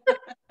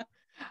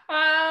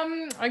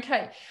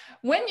 Okay.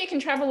 When you can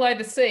travel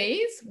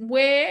overseas,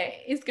 where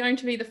is going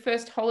to be the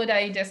first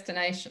holiday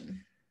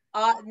destination?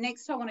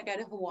 Next, I want to go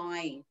to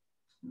Hawaii.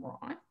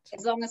 Right.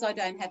 As long as I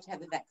don't have to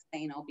have a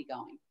vaccine, I'll be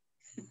going.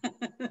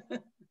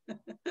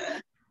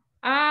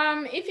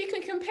 If you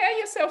can compare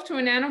yourself to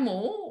an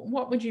animal,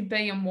 what would you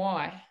be and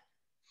why?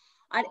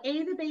 I'd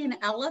either be an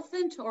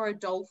elephant or a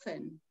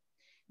dolphin.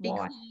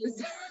 Why?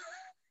 Because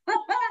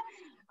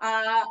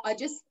I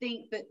just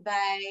think that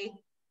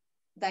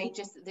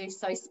they're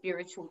so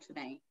spiritual to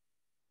me.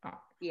 Oh.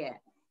 Yeah.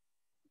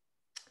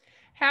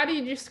 How do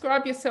you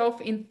describe yourself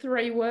in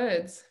 3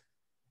 words?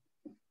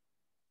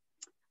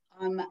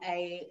 I'm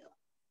a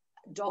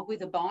dog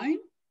with a bone.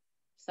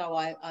 So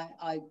I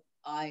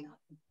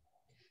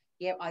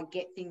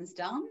get things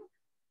done.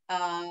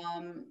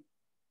 I'm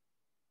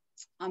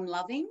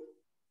loving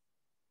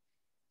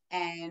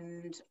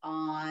and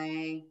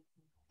I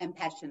am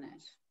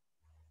passionate.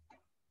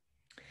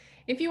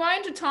 If you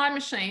owned a time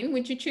machine,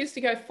 would you choose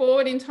to go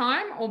forward in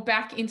time or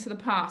back into the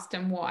past,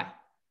 and why?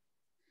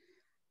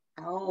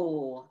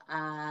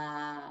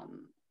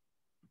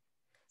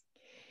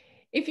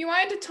 If you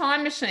owned a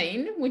time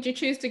machine, would you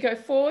choose to go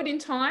forward in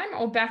time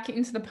or back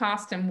into the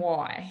past, and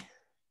why?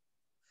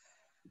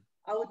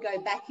 I would go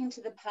back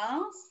into the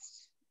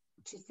past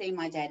to see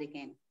my dad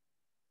again.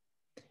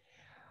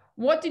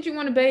 What did you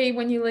want to be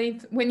when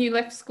you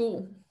left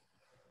school?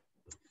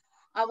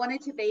 I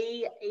wanted to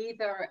be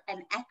either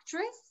an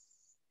actress,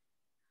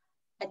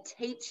 a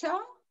teacher,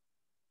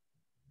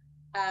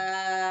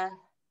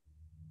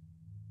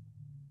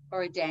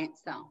 or a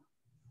dancer.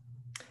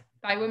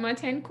 They were my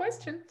 10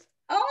 questions.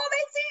 Oh,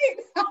 that's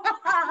it.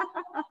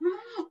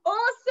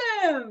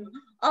 Awesome.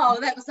 Oh,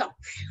 that was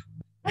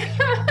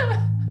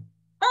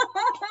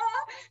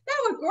they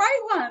were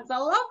great ones. I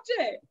loved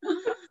it.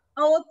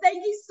 Oh, well,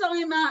 thank you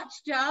so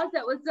much, Jazz.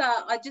 That was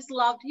I just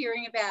loved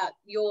hearing about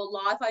your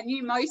life. I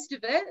knew most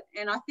of it,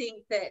 and I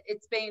think that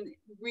it's been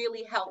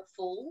really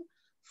helpful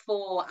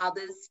for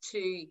others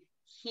to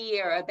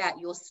hear about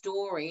your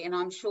story, and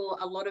I'm sure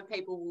a lot of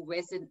people will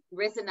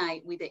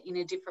resonate with it in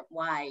a different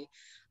way.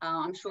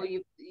 I'm sure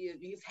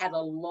you've had a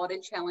lot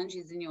of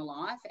challenges in your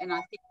life, and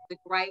I think the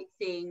great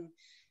thing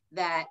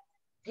that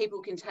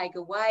people can take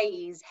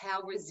away is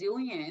how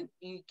resilient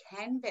you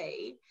can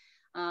be.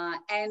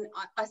 And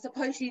I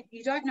suppose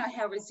you don't know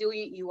how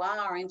resilient you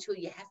are until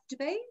you have to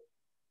be.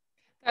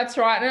 That's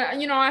right.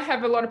 You know, I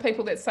have a lot of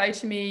people that say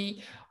to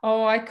me,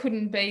 oh, I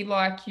couldn't be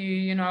like you.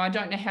 You know, I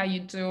don't know how you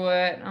do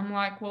it. I'm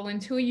like, well,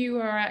 until you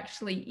are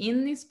actually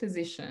in this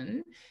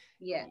position,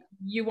 yeah,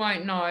 you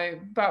won't know.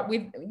 But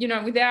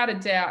without a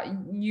doubt,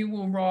 you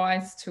will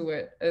rise to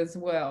it as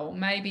well.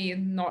 Maybe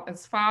not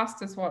as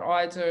fast as what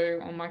I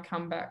do on my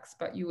comebacks,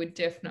 but you would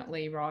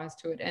definitely rise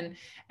to it. And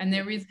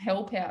there is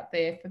help out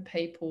there for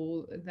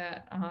people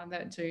that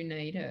do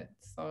need it.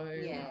 So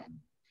yeah.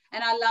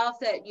 And I love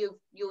that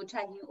you're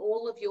taking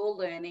all of your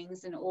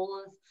learnings and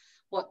all of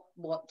what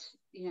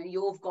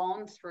you've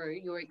gone through,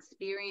 your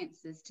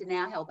experiences, to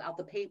now help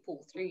other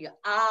people through your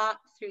art,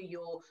 through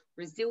your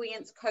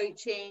resilience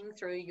coaching,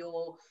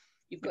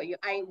 you've got your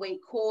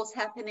 8-week course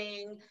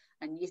happening,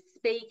 and you're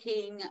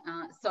speaking.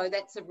 So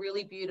that's a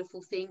really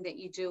beautiful thing that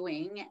you're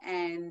doing.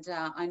 And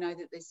I know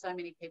that there's so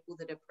many people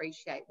that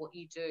appreciate what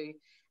you do,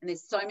 and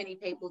there's so many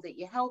people that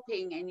you're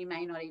helping, and you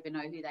may not even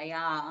know who they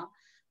are.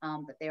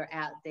 But they're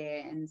out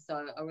there. And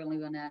so I really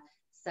want to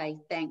say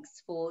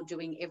thanks for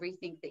doing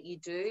everything that you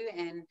do.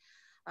 And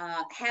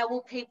how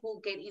will people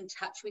get in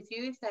touch with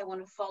you if they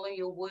want to follow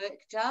your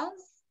work,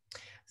 Jazz?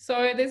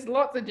 So there's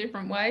lots of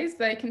different ways.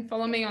 They can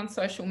follow me on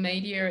social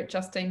media at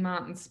Justine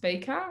Martin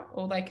Speaker,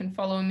 or they can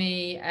follow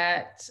me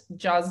at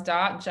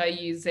Juzdart,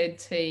 Juzdart,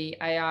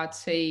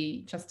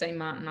 Justine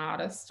Martin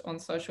Artist on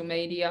social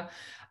media.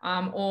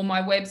 Or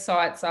my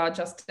websites are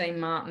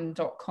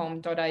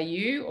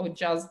justinemartin.com.au or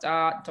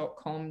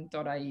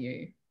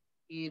juzdart.com.au.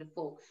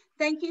 Beautiful.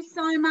 Thank you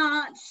so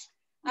much.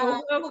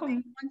 You're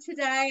welcome.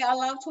 Today, I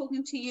love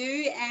talking to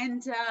you,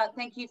 and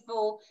thank you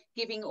for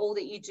giving all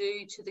that you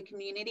do to the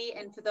community.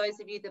 And for those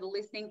of you that are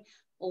listening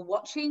or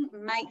watching,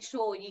 make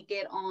sure you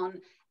get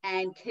on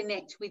and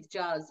connect with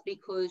Jazz,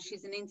 because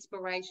she's an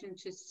inspiration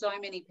to so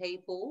many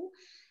people,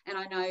 and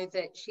I know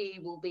that she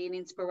will be an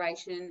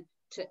inspiration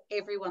to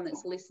everyone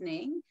that's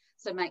listening.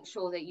 So make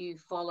sure that you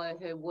follow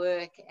her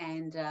work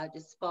and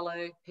just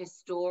follow her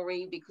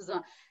story, because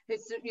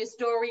your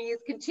story is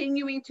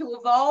continuing to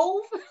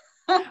evolve.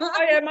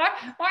 Oh yeah,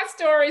 my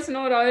story's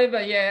not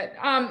over yet.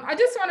 I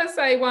just want to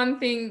say one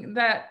thing,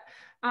 that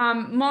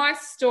my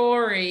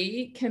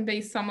story can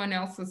be someone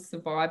else's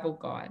survival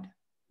guide.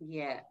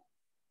 Yeah,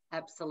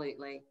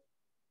 absolutely.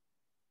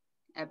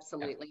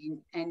 Absolutely. Yeah.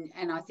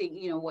 And I think,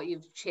 what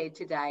you've shared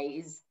today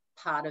is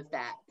part of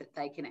that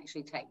they can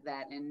actually take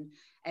that and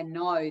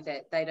know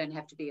that they don't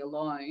have to be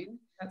alone.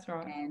 That's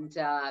right. And,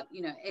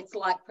 it's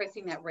like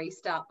pressing that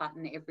restart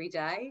button every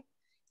day.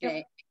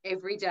 Yep.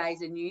 Every day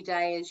is a new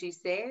day, as you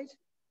said.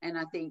 And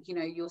I think,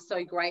 you're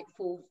so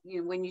grateful,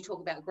 when you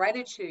talk about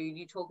gratitude,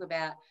 you talk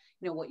about,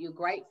 what you're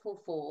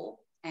grateful for.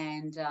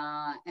 and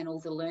all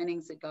the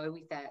learnings that go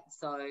with that.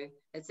 So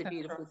it's a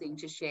beautiful thing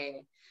to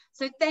share.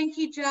 So thank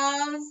you,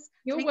 Jaz.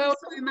 You're welcome.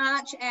 Thank you so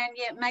much. And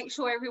yeah, make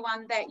sure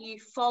everyone that you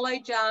follow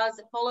Jaz,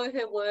 follow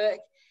her work,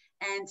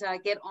 and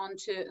get on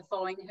to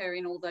following her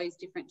in all those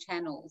different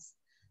channels.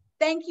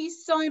 Thank you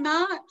so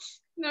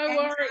much. No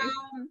worries.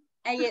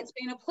 And yeah, it's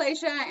been a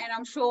pleasure. And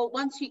I'm sure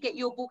once you get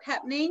your book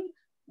happening,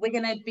 we're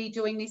going to be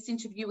doing this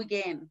interview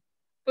again.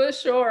 For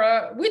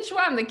sure. Which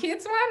one, the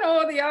kids one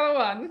or the other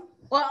one?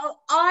 Well,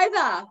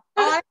 either.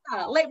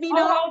 Let me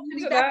know. I'll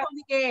be back on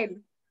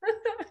again.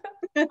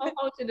 I'll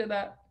hold you to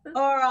that.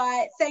 All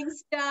right.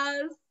 Thanks,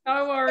 Jaz.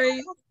 No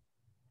worries.